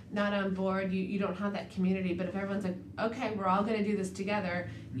or not on board, you don't have that community. But if everyone's like, okay, we're all going to do this together,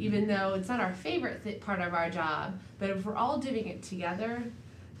 even though it's not our favorite part of our job, but if we're all doing it together,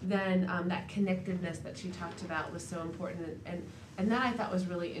 then that connectedness that she talked about was so important. And that I thought was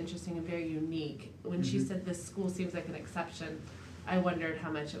really interesting and very unique. When she said this school seems like an exception, I wondered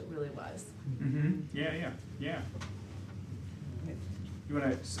how much it really was. Yeah. You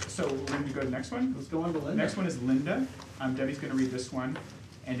want to, so we're going to go to the next one? Let's go on to Linda. Next one is Linda. Debbie's going to read this one.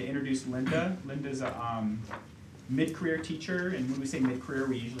 And to introduce Linda, Linda's a mid-career teacher. And when we say mid-career,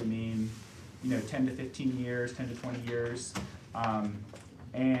 we usually mean, 10 to 15 years, 10 to 20 years.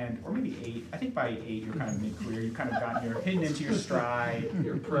 Or maybe 8. I think by 8 you're kind of mid-career. You've kind of you're hitting into your stride.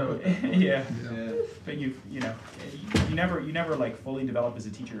 You're pro. Yeah. But you never like fully develop as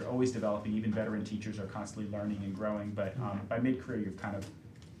a teacher. You're always developing. Even veteran teachers are constantly learning and growing. But by mid-career, you've kind of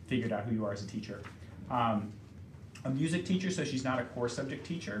figured out who you are as a teacher. A music teacher, so she's not a core subject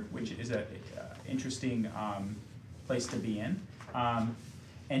teacher, which is a interesting place to be in.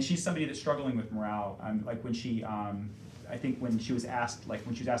 And she's somebody that's struggling with morale. Like when she, I think when she was asked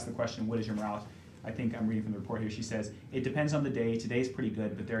the question, what is your morale? I think I'm reading from the report here. She says, it depends on the day. Today's pretty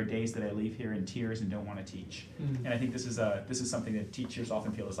good, but there are days that I leave here in tears and don't want to teach. And I think this is something that teachers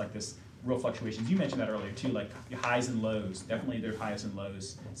often feel is like this real fluctuations. You mentioned that earlier too, like highs and lows. Definitely there are highs and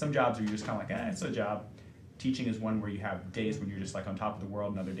lows. Some jobs are you just kind of like, it's a job. Teaching is one where you have days when you're just like on top of the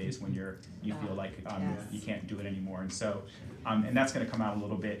world, and other days when you feel like you can't do it anymore. And so, and that's going to come out a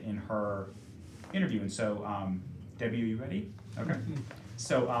little bit in her interview. And so, Debbie, are you ready? Okay.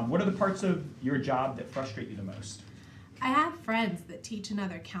 So, what are the parts of your job that frustrate you the most? I have friends that teach in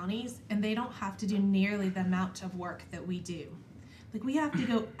other counties, and they don't have to do nearly the amount of work that we do. Like, we have to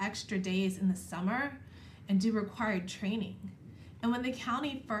go extra days in the summer and do required training. And when the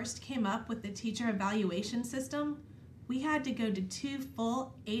county first came up with the teacher evaluation system, we had to go to 2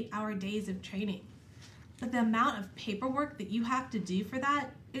 full 8-hour days of training. But the amount of paperwork that you have to do for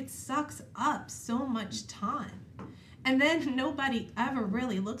that, it sucks up so much time. And then nobody ever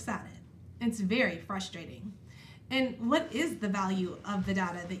really looks at it. It's very frustrating. And what is the value of the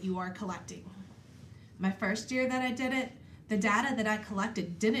data that you are collecting? My first year that I did it, the data that I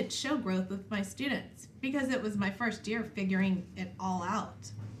collected didn't show growth with my students because it was my first year figuring it all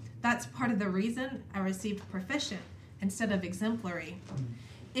out. That's part of the reason I received proficient instead of exemplary.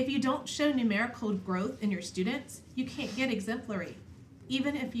 If you don't show numerical growth in your students, you can't get exemplary,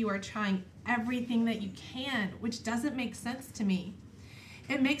 even if you are trying everything that you can, which doesn't make sense to me.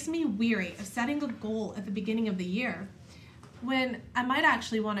 It makes me weary of setting a goal at the beginning of the year when I might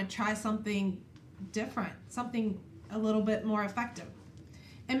actually want to try something different, something a little bit more effective.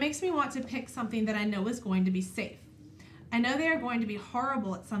 It makes me want to pick something that I know is going to be safe. I know they are going to be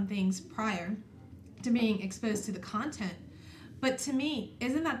horrible at some things prior to being exposed to the content, but to me,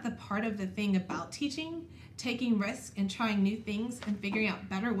 isn't that the part of the thing about teaching? Taking risks and trying new things and figuring out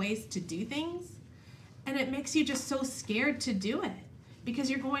better ways to do things? And it makes you just so scared to do it because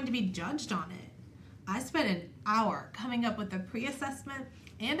you're going to be judged on it. I spent an hour coming up with a pre-assessment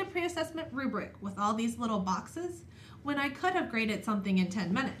and a pre-assessment rubric with all these little boxes when I could have graded something in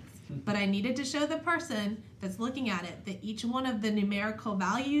 10 minutes. But I needed to show the person that's looking at it that each one of the numerical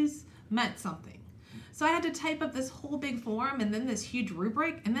values meant something. So I had to type up this whole big form and then this huge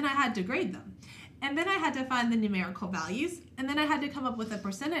rubric, and then I had to grade them. And then I had to find the numerical values, and then I had to come up with a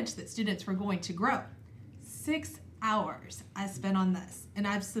percentage that students were going to grow. 6 hours I spent on this, and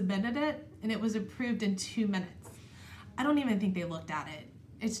I've submitted it, and it was approved in 2 minutes. I don't even think they looked at it.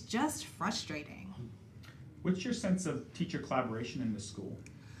 It's just frustrating. What's your sense of teacher collaboration in the school?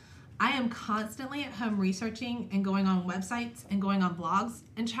 I am constantly at home researching and going on websites and going on blogs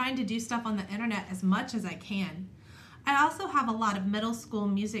and trying to do stuff on the internet as much as I can. I also have a lot of middle school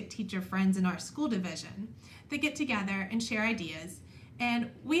music teacher friends in our school division that get together and share ideas,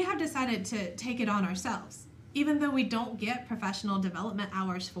 and we have decided to take it on ourselves, even though we don't get professional development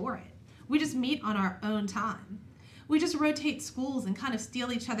hours for it. We just meet on our own time. We just rotate schools and kind of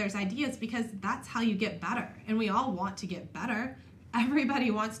steal each other's ideas because that's how you get better, and we all want to get better. Everybody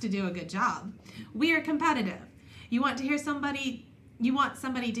wants to do a good job. We are competitive. You want to hear somebody You want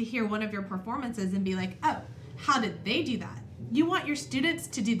somebody to hear one of your performances and be like, oh, how did they do that? You want your students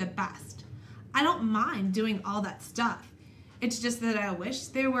to do the best. I don't mind doing all that stuff. It's just that I wish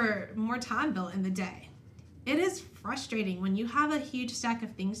there were more time built in the day. It is frustrating when you have a huge stack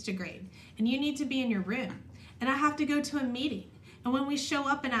of things to grade and you need to be in your room and I have to go to a meeting. And when we show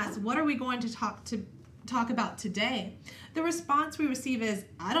up and ask, what are we going to talk about today? The response we receive is,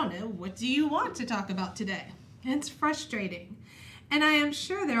 I don't know, what do you want to talk about today? And it's frustrating. And I am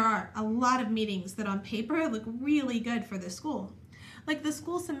sure there are a lot of meetings that on paper look really good for the school. Like the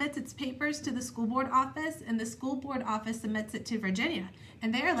school submits its papers to the school board office and the school board office submits it to Virginia.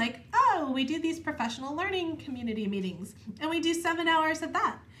 And they're like, oh, we do these professional learning community meetings and we do 7 hours of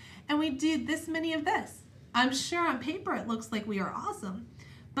that. And we do this many of this. I'm sure on paper it looks like we are awesome,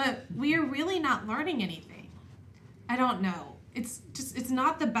 but we are really not learning anything. I don't know. It's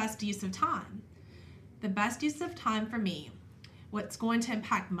not the best use of time. The best use of time for me, what's going to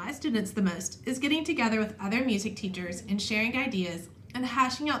impact my students the most, is getting together with other music teachers and sharing ideas and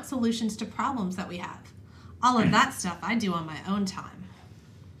hashing out solutions to problems that we have. All of that stuff I do on my own time.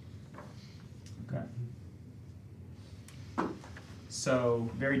 Okay. So,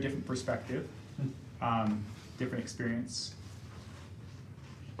 very different perspective, different experience.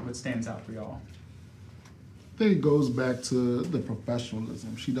 What stands out for y'all? I think it goes back to the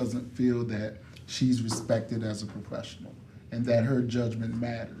professionalism. She doesn't feel that she's respected as a professional and that her judgment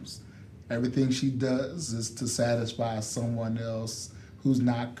matters. Everything she does is to satisfy someone else who's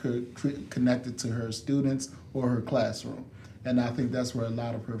not connected to her students or her classroom. And I think that's where a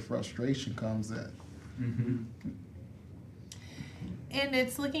lot of her frustration comes in. Mm-hmm. And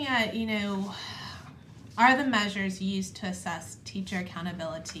it's looking at, are the measures used to assess teacher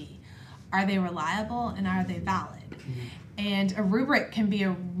accountability, are they reliable and are they valid? And a rubric can be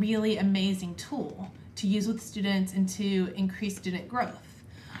a really amazing tool to use with students and to increase student growth.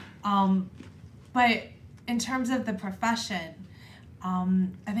 But in terms of the profession,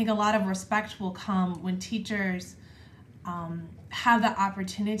 I think a lot of respect will come when teachers have the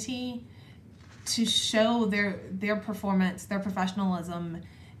opportunity to show their performance, their professionalism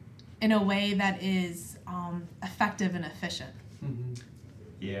in a way that is effective and efficient. Mm-hmm.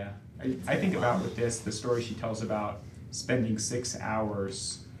 Yeah. I think about with this, the story she tells about spending 6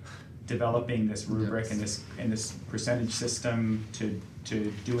 hours developing this rubric Yes. and this percentage system to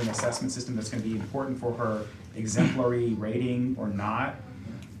do an assessment system that's going to be important for her exemplary rating or not,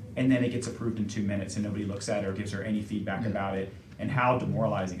 and then it gets approved in 2 minutes and nobody looks at it or gives her any feedback about it. And how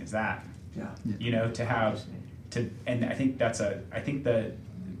demoralizing is that? Yeah. To have to, and I think the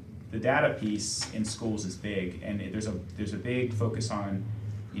data piece in schools is big, and there's a big focus on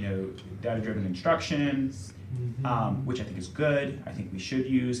data-driven instruction, which I think is good. I think we should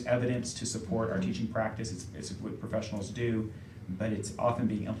use evidence to support our teaching practice. It's what professionals do, but it's often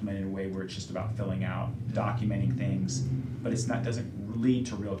being implemented in a way where it's just about filling out, documenting things, but doesn't lead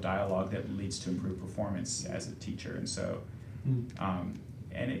to real dialogue that leads to improved performance as a teacher. And so,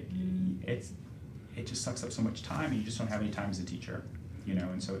 and it just sucks up so much time, and you just don't have any time as a teacher,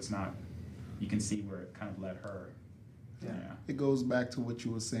 and so it's not. You can see where it kind of led her. Yeah. It goes back to what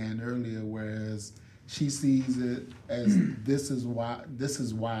you were saying earlier, whereas she sees it as this is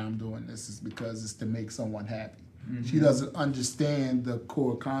why I'm doing this, is because it's to make someone happy. Mm-hmm. She doesn't understand the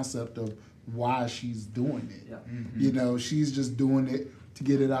core concept of why she's doing it. Yeah. Mm-hmm. She's just doing it to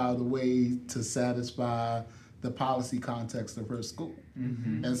get it out of the way to satisfy the policy context of her school.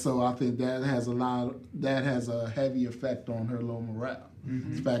 Mm-hmm. And so I think that has a heavy effect on her low morale.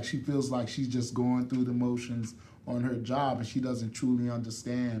 Mm-hmm. In fact, she feels like she's just going through the motions on her job, and she doesn't truly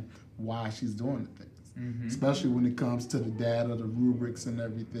understand why she's doing the things. Mm-hmm. Especially when it comes to the data, the rubrics and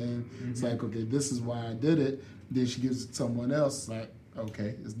everything. Mm-hmm. It's like, okay, this is why I did it. Then she gives it to someone else, like,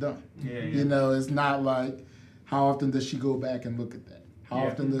 okay, it's done. Yeah. It's not like, how often does she go back and look at that? How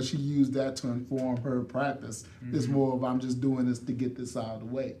often does she use that to inform her practice? Mm-hmm. It's more of, I'm just doing this to get this out of the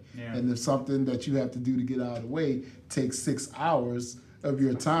way. Yeah. And if something that you have to do to get out of the way takes 6 hours of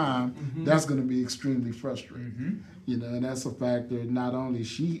your time, that's going to be extremely frustrating. Mm-hmm. And that's a factor not only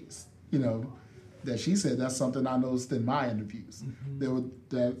that she said, that's something I noticed in my interviews.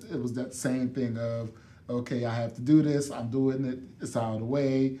 Mm-hmm. It was that same thing of, okay, I have to do this, I'm doing it, it's out of the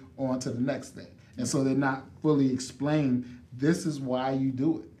way, on to the next thing. And so they're not fully explained, this is why you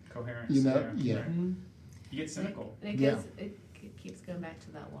do it. Coherence. Yeah. Mm-hmm. You get cynical. It keeps going back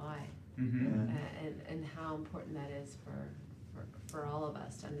to that why, and how important that is for all of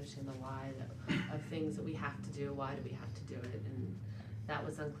us to understand the why of things that we have to do. Why do we have to do it? And that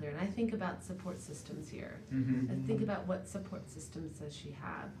was unclear. And I think about support systems here. Mm-hmm. And think about what support systems does she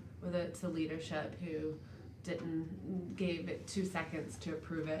have, whether it's the leadership who gave it 2 seconds to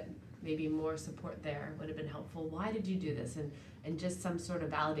approve it. Maybe more support there would have been helpful. Why did you do this? And just some sort of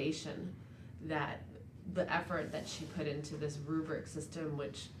validation that the effort that she put into this rubric system,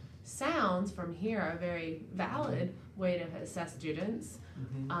 which sounds from here a very valid way to assess students,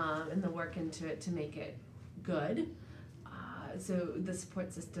 and the work into it to make it good. So the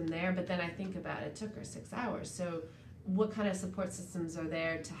support system there, but then I think about it took her 6 hours. So what kind of support systems are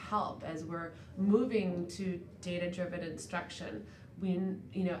there to help as we're moving to data-driven instruction? We,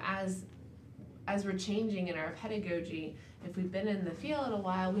 as we're changing in our pedagogy, if we've been in the field a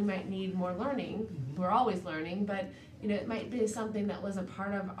while, we might need more learning. We're always learning, but it might be something that was a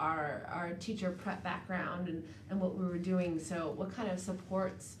part of our teacher prep background and what we were doing. So what kind of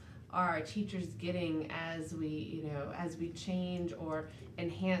supports are our teachers getting as we change or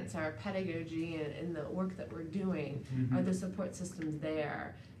enhance our pedagogy and the work that we're doing? Are the support systems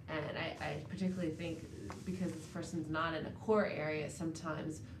there? And I particularly think because this person's not in a core area,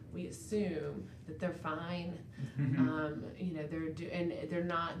 sometimes we assume that they're fine.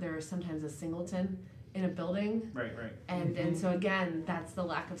 They're sometimes a singleton in a building. Right. And so again, that's the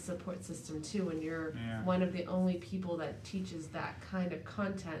lack of support system too, when you're one of the only people that teaches that kind of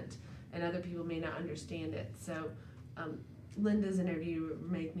content and other people may not understand it. So Linda's interview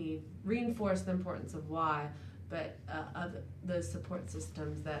made me reinforce the importance of why, but of the support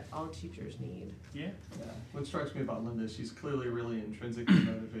systems that all teachers need. Yeah. What strikes me about Linda is she's clearly really intrinsically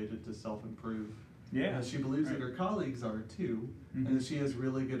motivated to self-improve. Yeah. She believes that her colleagues are too, and that she has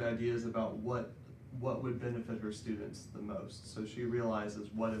really good ideas about what would benefit her students the most. So she realizes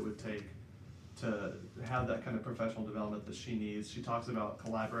what it would take to have that kind of professional development that she needs. She talks about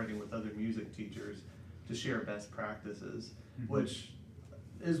collaborating with other music teachers to share best practices, which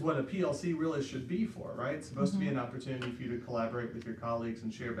is what a PLC really should be for, right? It's supposed to be an opportunity for you to collaborate with your colleagues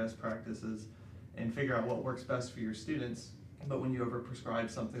and share best practices and figure out what works best for your students. But when you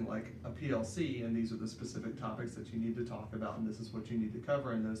overprescribe something like a PLC, and these are the specific topics that you need to talk about, and this is what you need to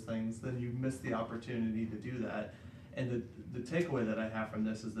cover in those things, then you miss the opportunity to do that. And the takeaway that I have from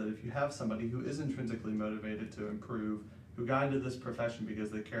this is that if you have somebody who is intrinsically motivated to improve, who got into this profession because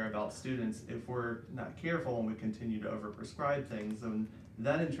they care about students, if we're not careful and we continue to overprescribe things, then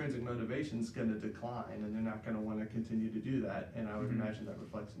that intrinsic motivation is going to decline, and they're not going to want to continue to do that. And I would imagine that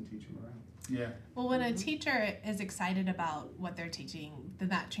reflects in teacher morale. Yeah. Well, when a teacher is excited about what they're teaching, then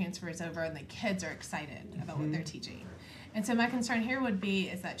that transfers over, and the kids are excited about what they're teaching. And so my concern here would be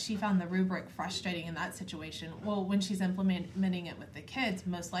is that she found the rubric frustrating in that situation. Well, when she's implementing it with the kids,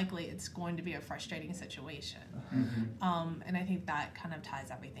 most likely it's going to be a frustrating situation. And I think that kind of ties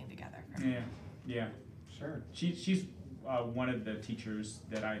everything together for me. Yeah. Sure. She's one of the teachers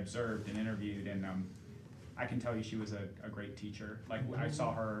that I observed and interviewed, and I can tell you she was a great teacher. Like I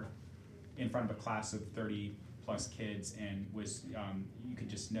saw her in front of a class of 30 plus kids, and was you could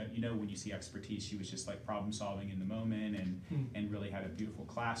just know when you see expertise, she was just like problem solving in the moment, and really had a beautiful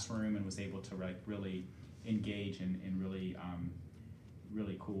classroom and was able to like really engage in really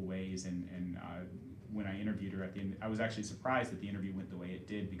really cool ways. And when I interviewed her at the end, I was actually surprised that the interview went the way it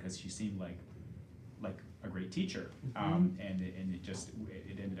did, because she seemed like a great teacher, and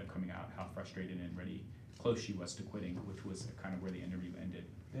it ended up coming out how frustrated and ready close she was to quitting, which was kind of where the interview ended.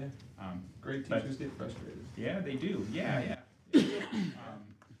 Yeah. Great teachers get frustrated. Yeah, they do. Yeah.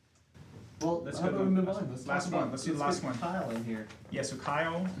 Well, let's how go about we move on? Let's do the last one. Kyle in here. Yeah, so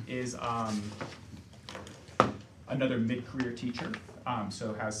Kyle is another mid-career teacher,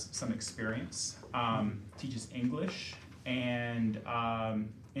 so has some experience, teaches English, and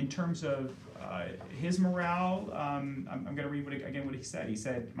in terms of his morale, I'm going to read what he said. He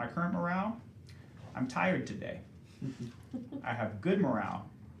said, "My current morale, I'm tired today. I have good morale.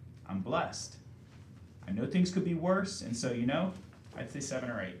 I'm blessed. I know things could be worse, and so I'd say 7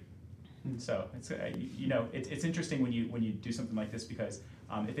 or 8. So it's it's interesting when you do something like this, because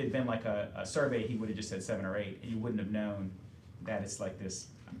if it had been like a survey, he would have just said 7 or 8, and you wouldn't have known that it's like this.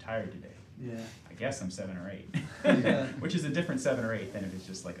 I'm tired today. Yeah. I guess I'm 7 or 8, Yeah. which is a different 7 or 8 than if it's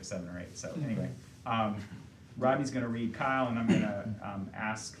just like a 7 or 8. So anyway, Rodney's going to read Kyle, and I'm going to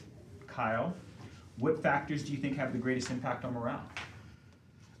ask Kyle, what factors do you think have the greatest impact on morale?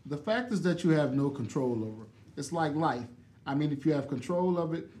 The factors that you have no control over. It's like life. I mean, if you have control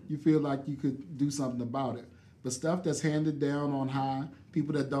of it, you feel like you could do something about it. But stuff that's handed down on high,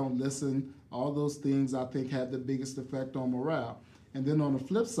 people that don't listen, all those things I think have the biggest effect on morale. And then on the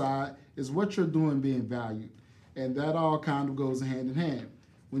flip side is what you're doing being valued. And that all kind of goes hand in hand.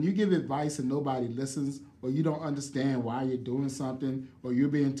 When you give advice and nobody listens, or you don't understand why you're doing something, or you're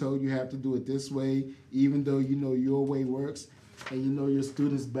being told you have to do it this way, even though you know your way works, and you know your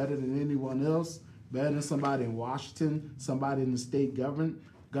students better than anyone else, better than somebody in Washington, somebody in the state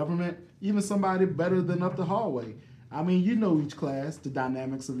government, even somebody better than up the hallway. I mean, you know each class, the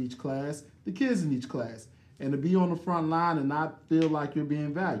dynamics of each class, the kids in each class, and to be on the front line and not feel like you're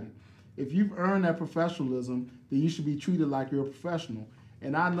being valued. If you've earned that professionalism, then you should be treated like you're a professional.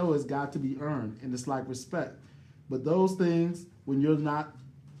 And I know it's got to be earned, and it's like respect. But those things, when you're not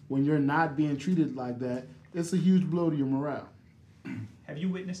being treated like that, it's a huge blow to your morale. Have you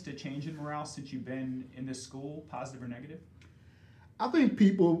witnessed a change in morale since you've been in this school, positive or negative? I think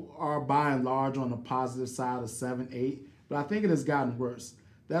people are by and large on the positive side of 7, 8, but I think it has gotten worse.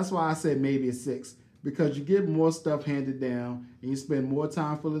 That's why I said maybe a 6, because you get more stuff handed down and you spend more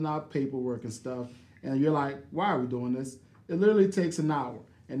time filling out paperwork and stuff, and you're like, why are we doing this? It literally takes an hour,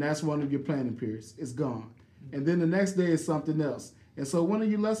 and that's one of your planning periods. It's gone. And then the next day is something else. And so when are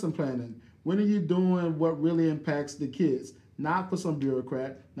you lesson planning? When are you doing what really impacts the kids? Not for some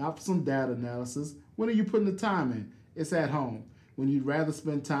bureaucrat, not for some data analysis. When are you putting the time in? It's at home. When you'd rather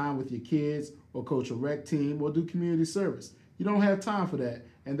spend time with your kids or coach a rec team or do community service. You don't have time for that,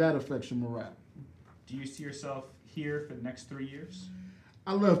 and that affects your morale. Do you see yourself here for the next 3 years?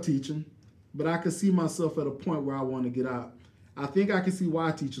 I love teaching, but I can see myself at a point where I want to get out. I think I can see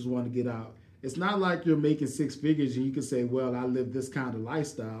why teachers want to get out. It's not like you're making 6 figures and you can say, well, I live this kind of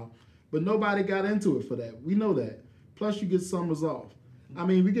lifestyle, but nobody got into it for that. We know that. Plus, you get summers off. I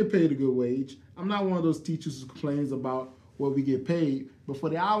mean, we get paid a good wage. I'm not one of those teachers who complains about what we get paid, but for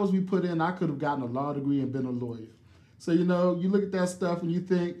the hours we put in, I could have gotten a law degree and been a lawyer. So, you look at that stuff and you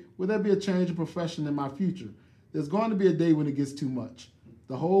think, will there be a change in profession in my future? There's going to be a day when it gets too much.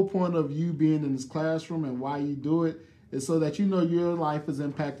 The whole point of you being in this classroom and why you do it is so that you know your life is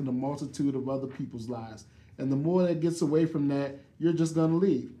impacting a multitude of other people's lives. And the more that gets away from that, you're just going to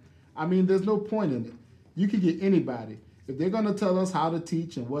leave. I mean, there's no point in it. You can get anybody. If they're going to tell us how to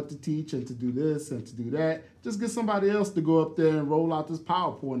teach and what to teach and to do this and to do that, just get somebody else to go up there and roll out this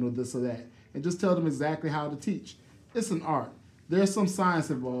PowerPoint or this or that and just tell them exactly how to teach. It's an art. There's some science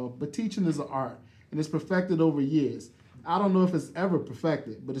involved, but teaching is an art, and it's perfected over years. I don't know if it's ever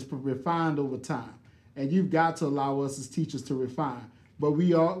perfected, but it's refined over time. And you've got to allow us as teachers to refine. But we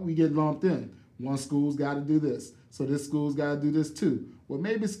get lumped in. One school's got to do this, so this school's got to do this too. Well,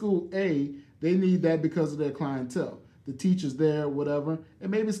 maybe school A, they need that because of their clientele. The teacher's there, whatever, and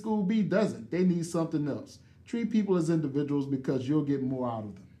maybe school B doesn't. They need something else. Treat people as individuals because you'll get more out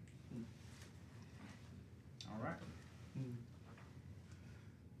of them. All right.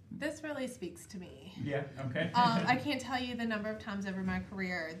 This really speaks to me. Yeah, okay. I can't tell you the number of times over my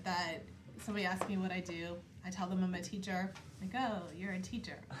career that somebody asks me what I do. I tell them I'm a teacher. Like, oh, you're a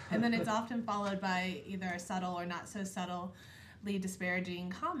teacher. And then it's often followed by either a subtle or not so subtly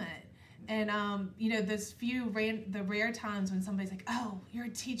disparaging comment. And, those the rare times when somebody's like, oh, you're a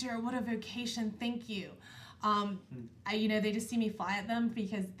teacher, what a vocation, thank you. They just see me fly at them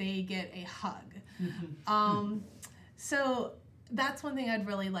because they get a hug. So that's one thing I'd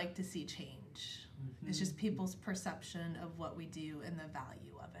really like to see change. It's just people's perception of what we do and the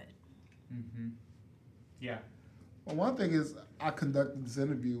value of it. Mm-hmm. Yeah. Well, one thing is I conducted this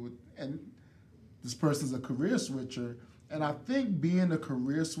interview and this person's a career switcher, and I think being a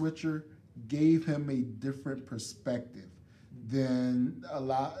career switcher gave him a different perspective than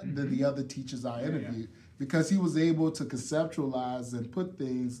the other teachers I interviewed, because he was able to conceptualize and put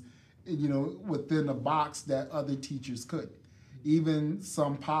things, within a box that other teachers couldn't. Even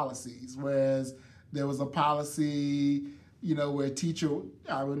some policies, whereas there was a policy, where a teacher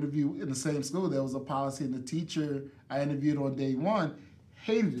I interviewed in the same school, there was a policy and the teacher I interviewed on day one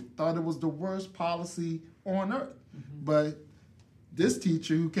hated it, thought it was the worst policy on earth. But this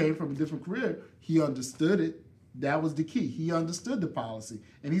teacher who came from a different career, he understood it. That was the key. He understood the policy.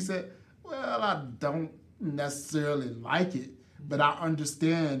 And he said, well, I don't necessarily like it, but I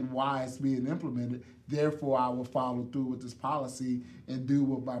understand why it's being implemented. Therefore, I will follow through with this policy and do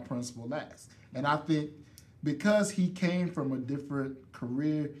what my principal asks. And I think because he came from a different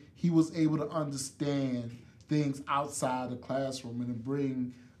career, he was able to understand things outside the classroom and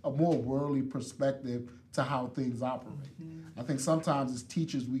bring a more worldly perspective to how things operate. I think sometimes as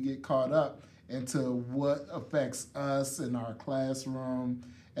teachers we get caught up into what affects us in our classroom,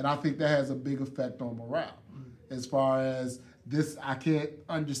 and I think that has a big effect on morale. As far as this, I can't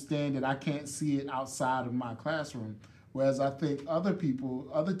understand it, I can't see it outside of my classroom. Whereas I think other people,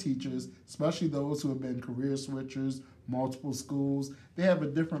 other teachers, especially those who have been career switchers, multiple schools, they have a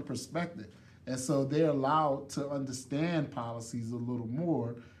different perspective. And so they're allowed to understand policies a little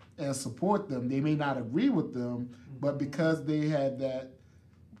more and support them. They may not agree with them, but because they had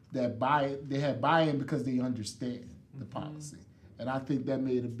that buy-in because they understand the policy. And I think that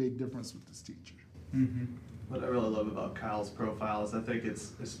made a big difference with this teacher. Mm-hmm. What I really love about Kyle's profile is I think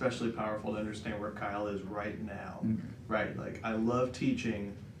it's especially powerful to understand where Kyle is right now, right? Like, I love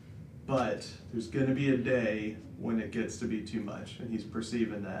teaching, but there's going to be a day when it gets to be too much, and he's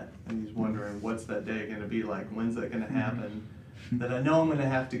perceiving that, and he's wondering, what's that day going to be like? When's that going to happen? That I know I'm going to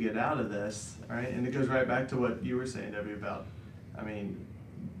have to get out of this, right? And it goes right back to what you were saying, Debbie, about, I mean,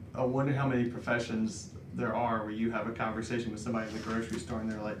 I wonder how many professions there are where you have a conversation with somebody in the grocery store and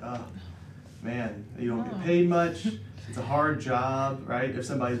they're like, oh, man, you don't get paid much. It's a hard job, right? If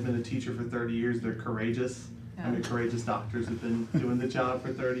somebody's been a teacher for 30 years, they're courageous. I mean, courageous doctors have been doing the job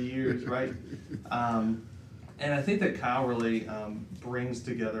for 30 years, right? And I think that Kyle really brings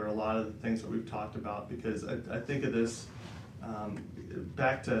together a lot of the things that we've talked about, because I think of this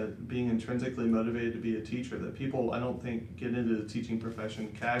back to being intrinsically motivated to be a teacher, that people, I don't think, get into the teaching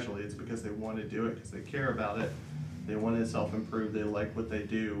profession casually. It's because they want to do it, because they care about it, they want to self-improve, they like what they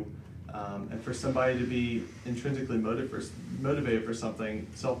do. And for somebody to be intrinsically motivated for something,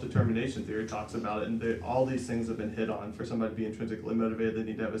 self-determination theory talks about it, and all these things have been hit on. For somebody to be intrinsically motivated, they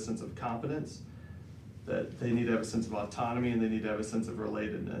need to have a sense of competence, that they need to have a sense of autonomy, and they need to have a sense of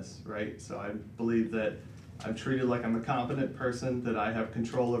relatedness, right? So I believe that I'm treated like I'm a competent person, that I have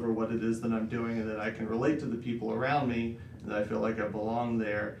control over what it is that I'm doing, and that I can relate to the people around me, and that I feel like I belong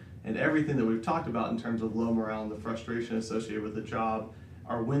there. And everything that we've talked about in terms of low morale and the frustration associated with the job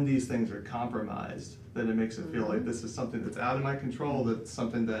are when these things are compromised, then it makes it feel like this is something that's out of my control, that's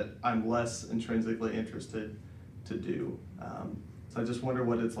something that I'm less intrinsically interested to do. So I just wonder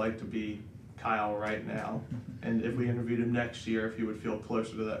what it's like to be Kyle right now, and if we interviewed him next year, if he would feel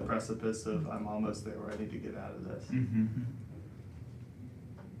closer to that precipice of, I'm almost there where I need to get out of this.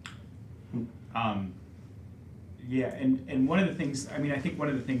 Yeah, and one of the things, I mean, I think one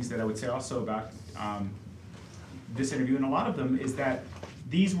of the things that I would say also about this interview, and a lot of them, is that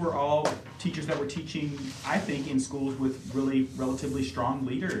these were all teachers that were teaching, I think, in schools with really relatively strong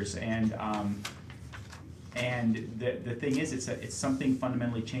leaders, and the thing is, it's something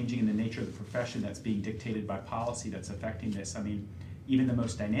fundamentally changing in the nature of the profession that's being dictated by policy that's affecting this. I mean, even the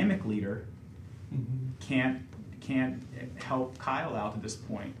most dynamic leader can't help Kyle out at this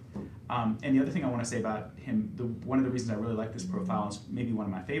point. And the other thing I want to say about him, one of the reasons I really like this profile, is maybe one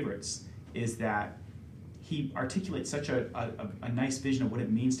of my favorites, is that he articulates such a nice vision of what it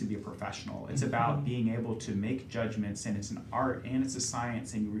means to be a professional. It's about being able to make judgments, and it's an art and it's a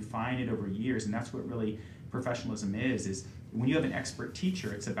science, and you refine it over years, and that's what really professionalism is when you have an expert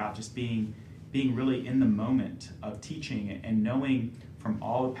teacher, it's about just being really in the moment of teaching and knowing from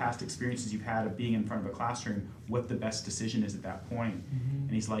all the past experiences you've had of being in front of a classroom what the best decision is at that point.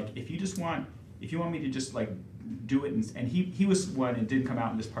 And he's like, if you want me to just like do it, and he was one, it didn't come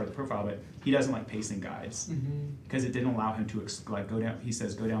out in this part of the profile, but he doesn't like pacing guides because it didn't allow him to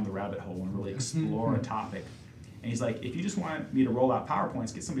go down the rabbit hole and really explore a topic. And he's like, if you just want me to roll out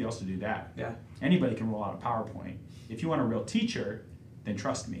PowerPoints, get somebody else to do that. Yeah. Anybody can roll out a PowerPoint. If you want a real teacher, then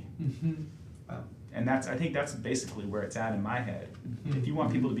trust me. Wow. And I think that's basically where it's at in my head. If you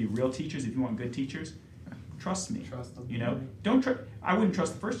want people to be real teachers, if you want good teachers, trust me. Trust them. You know, I wouldn't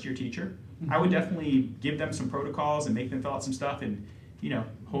trust the first year teacher. I would definitely give them some protocols and make them fill out some stuff, and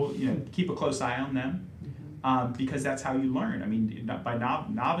keep a close eye on them, because that's how you learn. I mean,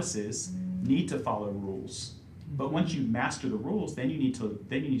 novices need to follow rules, but once you master the rules, then you need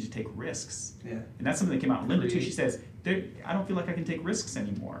to take risks. Yeah. And that's something that came out in Linda too. She says, I don't feel like I can take risks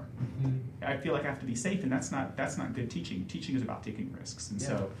anymore. I feel like I have to be safe, and that's not good teaching. Teaching is about taking risks, and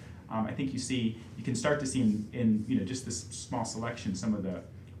so I think you can start to see in just this small selection some of the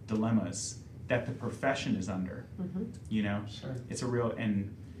dilemmas that the profession is under. Sure. It's a real,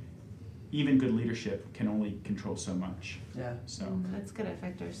 and even good leadership can only control so much. Yeah. So that's going to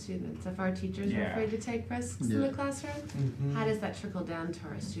affect our students. If our teachers are afraid to take risks in the classroom, how does that trickle down to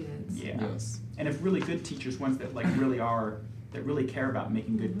our students? Yeah. Yes. And if really good teachers, ones that really care about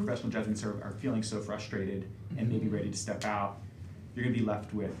making good professional judgments, are feeling so frustrated and maybe ready to step out, you're going to be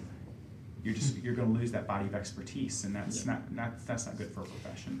left with, you're going to lose that body of expertise, and that's not good for a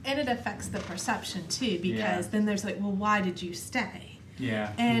profession. And it affects the perception too, because then there's like, well, why did you stay?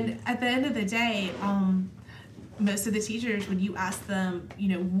 Yeah. And at the end of the day, most of the teachers, when you ask them,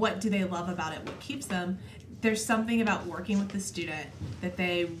 what do they love about it, what keeps them, there's something about working with the student that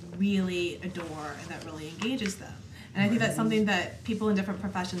they really adore and that really engages them. And I think that's something that people in different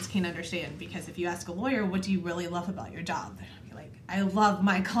professions can't understand, because if you ask a lawyer, what do you really love about your job? They're going to be like, I love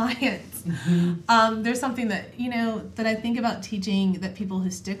my clients. There's something that, that I think about teaching, that people who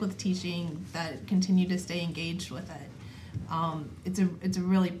stick with teaching, that continue to stay engaged with it, it's a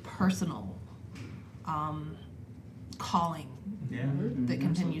really personal calling that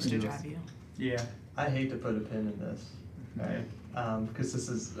continues to drive you. Yeah, I hate to put a pin in this, right? Because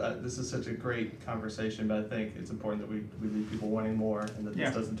this is such a great conversation, but I think it's important that we leave people wanting more, and that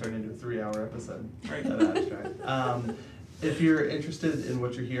this doesn't turn into a 3-hour episode. Right. Of Abstract. If you're interested in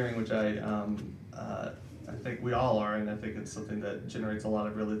what you're hearing, which I think we all are, and I think it's something that generates a lot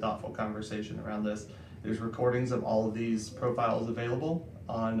of really thoughtful conversation around this. There's recordings of all of these profiles available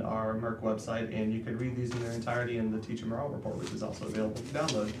on our MERC website, and you can read these in their entirety in the Teacher Morale Report, which is also available to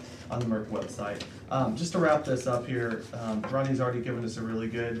download on the MERC website. Just to wrap this up here, Ronnie's already given us a really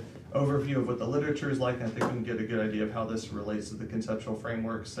good overview of what the literature is like, and I think we can get a good idea of how this relates to the conceptual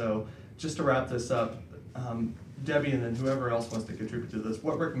framework. So just to wrap this up, Debbie and then whoever else wants to contribute to this,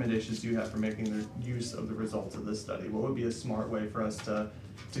 what recommendations do you have for making the use of the results of this study? What would be a smart way for us to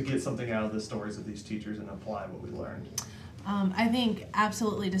get something out of the stories of these teachers and apply what we learned? I think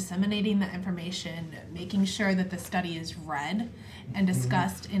absolutely disseminating the information, making sure that the study is read and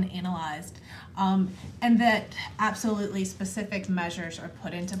discussed and analyzed, and that absolutely specific measures are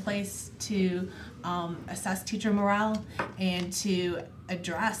put into place to assess teacher morale and to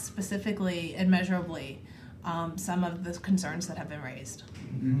address specifically and measurably some of the concerns that have been raised.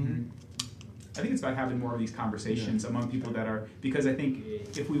 Mm-hmm. I think it's about having more of these conversations among people that are, because I think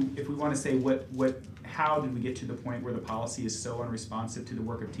if we want to say how did we get to the point where the policy is so unresponsive to the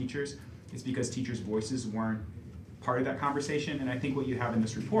work of teachers, it's because teachers' voices weren't part of that conversation. And I think what you have in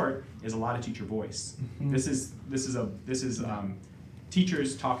this report is a lot of teacher voice. Mm-hmm. This is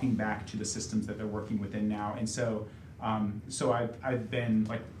teachers talking back to the systems that they're working within now. And so I've been,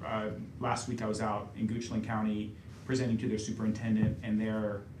 like, last week I was out in Goochland County presenting to their superintendent and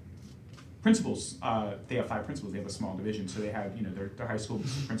their principals. They have 5 principals. They have a small division, so they have their high school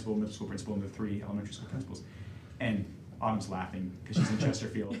principal, middle school principal, and the 3 elementary school principals. And Autumn's laughing because she's in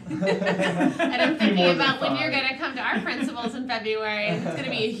Chesterfield. And I'm thinking about when you're going to come to our principals in February. It's going to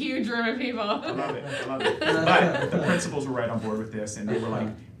be a huge room of people. I love it. But the principals were right on board with this, and they were like,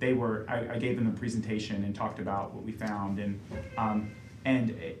 I gave them a presentation and talked about what we found, and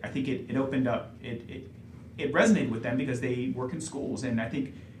I think it opened up, it resonated with them because they work in schools, and I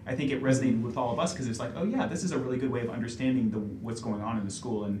think it resonated with all of us because it's like, oh yeah, this is a really good way of understanding what's going on in the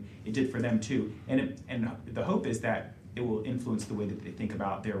school, and it did for them too. And the hope is that it will influence the way that they think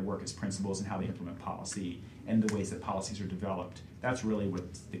about their work as principals and how they implement policy and the ways that policies are developed. That's really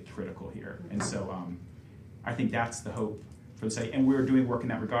what's critical here. And so I think that's the hope for the study. And we're doing work in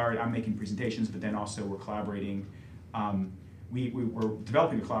that regard. I'm making presentations, but then also we're collaborating. We're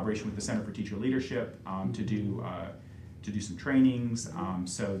developing a collaboration with the Center for Teacher Leadership to do some trainings.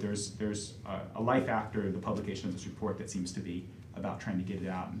 So there's a life after the publication of this report that seems to be about trying to get it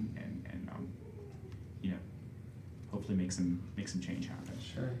out and hopefully make some change happen.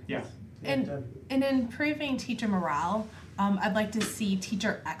 Sure. Yeah. And in improving teacher morale, I'd like to see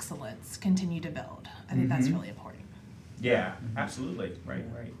teacher excellence continue to build. I think that's really important. Yeah, absolutely. Right.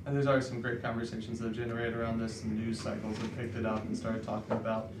 And there's already some great conversations that have generated around this. Some news cycles have picked it up and started talking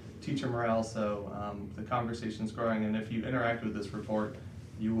about teacher morale. So the conversation's growing, and if you interact with this report,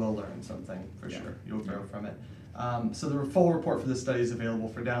 you will learn something for sure. You'll grow from it. So the full report for this study is available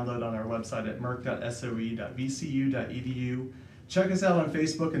for download on our website at merc.soe.vcu.edu. Check us out on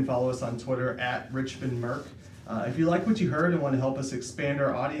Facebook and follow us on Twitter at RichmondMerc. If you like what you heard and want to help us expand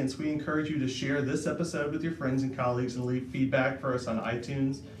our audience, we encourage you to share this episode with your friends and colleagues and leave feedback for us on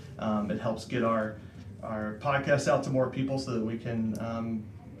iTunes. It helps get our podcast out to more people so that we can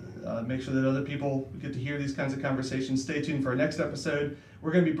make sure that other people get to hear these kinds of conversations. Stay tuned for our next episode.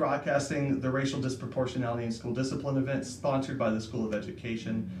 We're going to be broadcasting the Racial Disproportionality in School Discipline event sponsored by the School of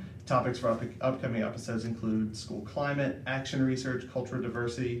Education. Topics for upcoming episodes include school climate, action research, cultural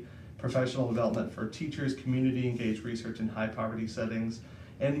diversity, professional development for teachers, community-engaged research in high-poverty settings,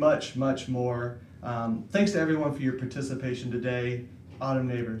 and much, much more. Thanks to everyone for your participation today. Autumn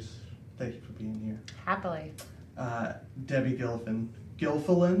Neighbors, thank you for being here. Happily. Debbie Gilfillan,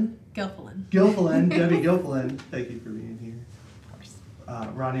 Debbie Gilfillan, thank you for being here. Of course.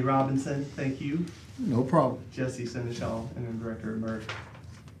 Ronnie Robinson, thank you. No problem. Jesse Seneschal, Interim Director of MERC,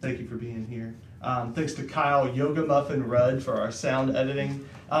 thank you for being here. Thanks to Kyle Yoga Muffin Rudd for our sound editing.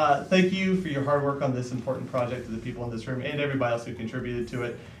 Thank you for your hard work on this important project, to the people in this room and everybody else who contributed to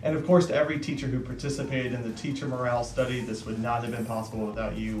it. And of course to every teacher who participated in the teacher morale study. This would not have been possible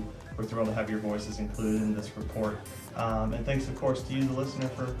without you. We're thrilled to have your voices included in this report. And thanks of course to you, the listener,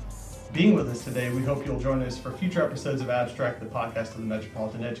 for being with us today. We hope you'll join us for future episodes of Abstract, the podcast of the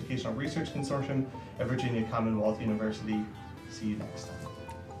Metropolitan Educational Research Consortium at Virginia Commonwealth University. See you next time.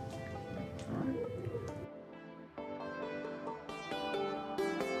 All right.